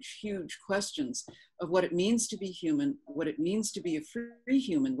huge, huge questions of what it means to be human, what it means to be a free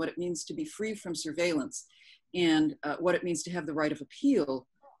human, what it means to be free from surveillance, and what it means to have the right of appeal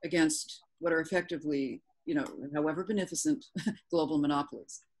against what are effectively, you know, however beneficent, global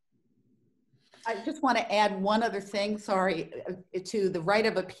monopolies. I just want to add one other thing, sorry, to the right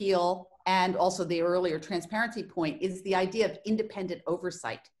of appeal and also the earlier transparency point, is the idea of independent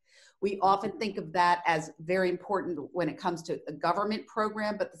oversight. We often think of that as very important when it comes to a government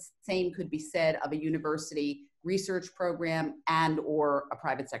program, but the same could be said of a university research program and or a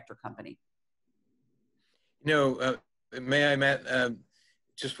private sector company. You know, may I, Matt,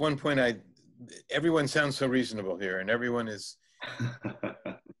 just one point, everyone sounds so reasonable here and everyone is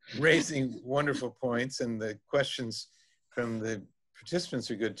raising wonderful points and the questions from the participants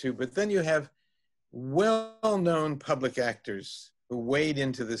are good too, but then you have well-known public actors who wade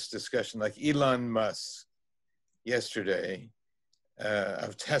into this discussion, like Elon Musk yesterday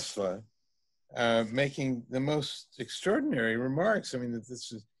of Tesla, making the most extraordinary remarks. I mean,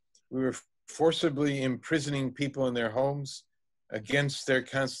 we were forcibly imprisoning people in their homes against their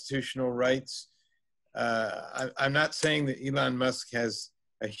constitutional rights. I'm not saying that Elon Musk has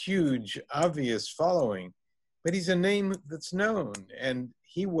a huge, obvious following, but he's a name that's known, and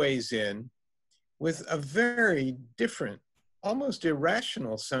he weighs in with a very different almost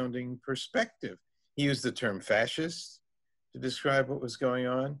irrational sounding perspective. He used the term fascist to describe what was going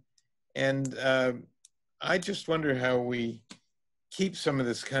on. And I just wonder how we keep some of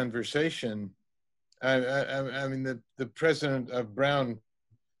this conversation. I mean, the president of Brown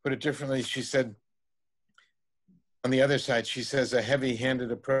put it differently. She said, on the other side, she says a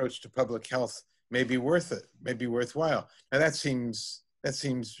heavy-handed approach to public health may be worth it, may be worthwhile. Now that seems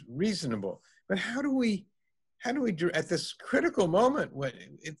reasonable. But how do we at this critical moment when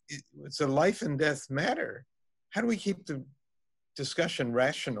it's a life and death matter, how do we keep the discussion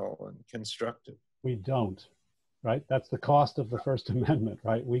rational and constructive? We don't, right? That's the cost of the First Amendment,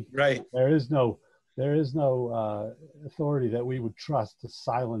 right? Right. There is no authority that we would trust to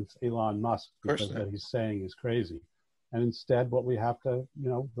silence Elon Musk because what he's saying is crazy. And instead, what we have to,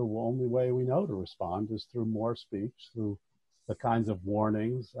 the only way we know to respond is through more speech, through the kinds of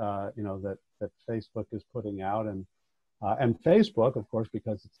warnings, that Facebook is putting out, and Facebook, of course,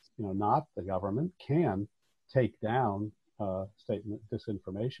 because it's not the government, can take down statement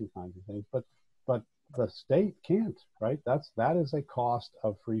disinformation kinds of things, but the state can't, right? That is a cost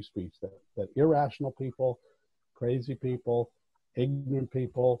of free speech. That irrational people, crazy people, ignorant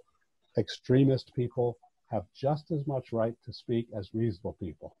people, extremist people have just as much right to speak as reasonable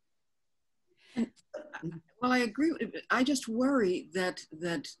people. Well, I agree. I just worry that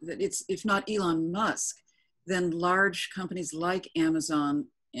it's, if not Elon Musk, then large companies like Amazon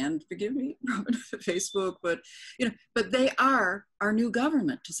and, forgive me, Facebook, but they are our new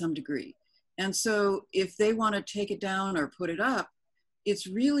government to some degree. And so if they want to take it down or put it up, it's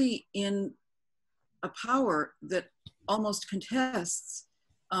really in a power that almost contests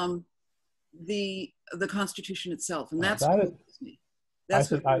the Constitution itself, and that's what worries me.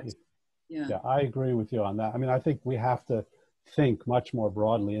 Yeah, I agree with you on that. I mean, I think we have to think much more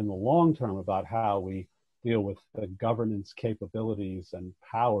broadly in the long term about how we deal with the governance capabilities and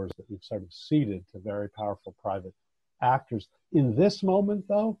powers that we've sort of ceded to very powerful private actors. In this moment,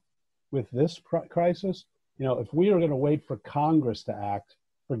 though, with this crisis, if we are going to wait for Congress to act,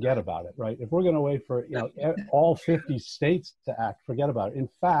 forget about it, right? If we're going to wait for all 50 states to act, forget about it. In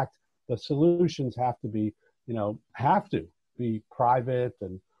fact, the solutions have to be private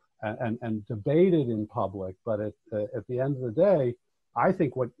and debated in public. But at the end of the day, I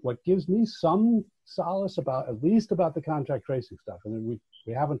think what gives me some solace about, at least about the contact tracing stuff, and then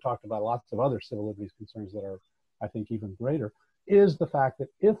we haven't talked about lots of other civil liberties concerns that are, I think, even greater, is the fact that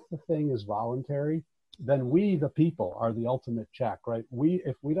if the thing is voluntary, then we, the people, are the ultimate check, right?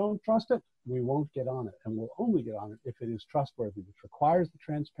 If we don't trust it, we won't get on it, and we'll only get on it if it is trustworthy, which requires the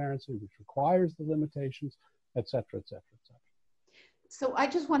transparency, which requires the limitations, et cetera, et cetera, et cetera. So I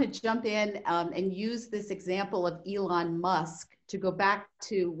just want to jump in and use this example of Elon Musk to go back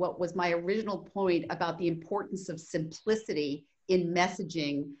to what was my original point about the importance of simplicity in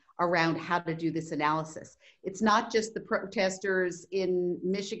messaging around how to do this analysis. It's not just the protesters in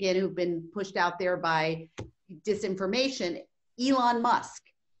Michigan who've been pushed out there by disinformation. Elon Musk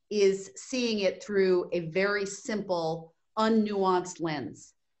is seeing it through a very simple, unnuanced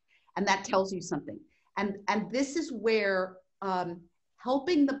lens. And that tells you something. And this is where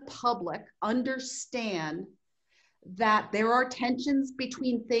helping the public understand that there are tensions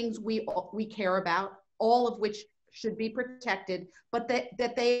between things we care about, all of which should be protected, but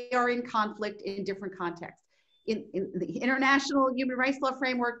that they are in conflict in different contexts. In the international human rights law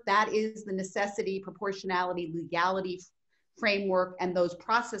framework, that is the necessity, proportionality, legality framework, and those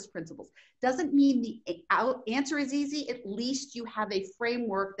process principles. Doesn't mean the answer is easy. At least you have a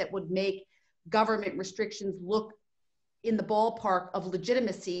framework that would make government restrictions look in the ballpark of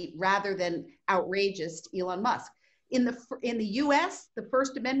legitimacy rather than outrageous to Elon Musk. In the US, the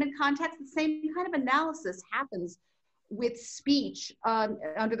First Amendment context, the same kind of analysis happens with speech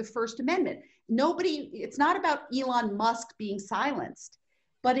under the First Amendment. It's not about Elon Musk being silenced,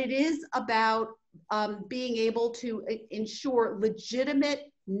 but it is about being able to ensure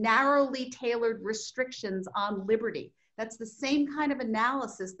legitimate, narrowly tailored restrictions on liberty. That's the same kind of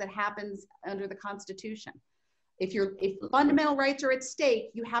analysis that happens under the Constitution. If fundamental rights are at stake,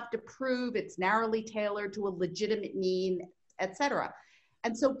 you have to prove it's narrowly tailored to a legitimate need, et cetera.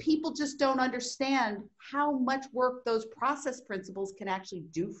 And so people just don't understand how much work those process principles can actually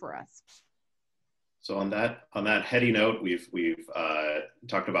do for us. So on that heady note, we've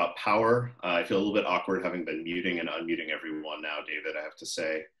talked about power. I feel a little bit awkward having been muting and unmuting everyone now, David, I have to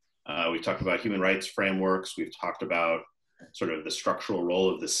say. We've talked about human rights frameworks. We've talked about sort of the structural role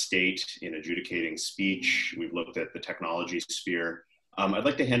of the state in adjudicating speech. We've looked at the technology sphere. I'd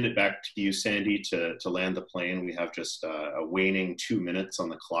like to hand it back to you, Sandy, to land the plane. We have just a waning 2 minutes on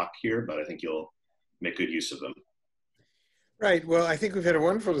the clock here, but I think you'll make good use of them. Right. Well, I think we've had a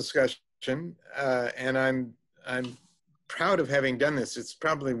wonderful discussion, and I'm proud of having done this. It's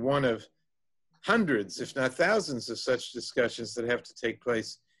probably one of hundreds, if not thousands, of such discussions that have to take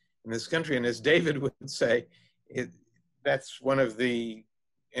place in this country. And as David would say, that's one of the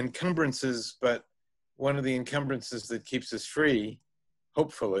encumbrances, but one of the encumbrances that keeps us free,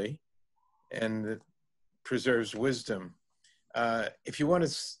 hopefully, and that preserves wisdom. If you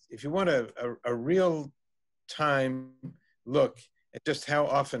want a real time look at just how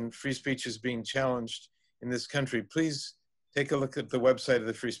often free speech is being challenged in this country, please take a look at the website of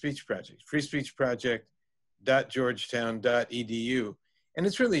the Free Speech Project, freespeechproject.georgetown.edu. And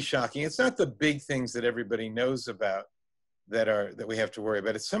it's really shocking. It's not the big things that everybody knows about that we have to worry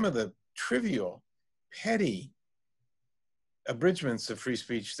about. It's some of the trivial, petty abridgments of free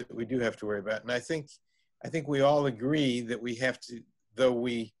speech that we do have to worry about. And I think we all agree that we have to, though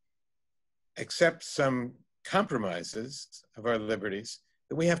we accept some compromises of our liberties,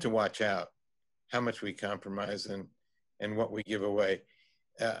 that we have to watch out how much we compromise and what we give away.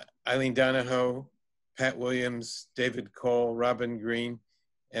 Eileen Donahoe, Pat Williams, David Cole, Robin Green,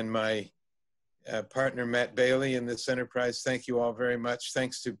 and my partner Matt Bailey in this enterprise, thank you all very much.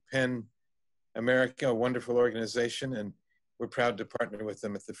 Thanks to PEN America, a wonderful organization, and we're proud to partner with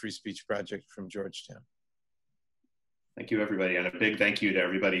them at the Free Speech Project from Georgetown. Thank you, everybody. And a big thank you to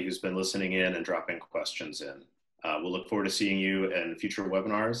everybody who's been listening in and dropping questions in. We'll look forward to seeing you in future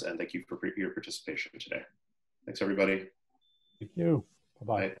webinars, and thank you for your participation today. Thanks, everybody. Thank you.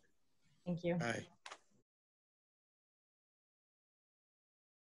 Bye-bye. Bye. Thank you. Bye.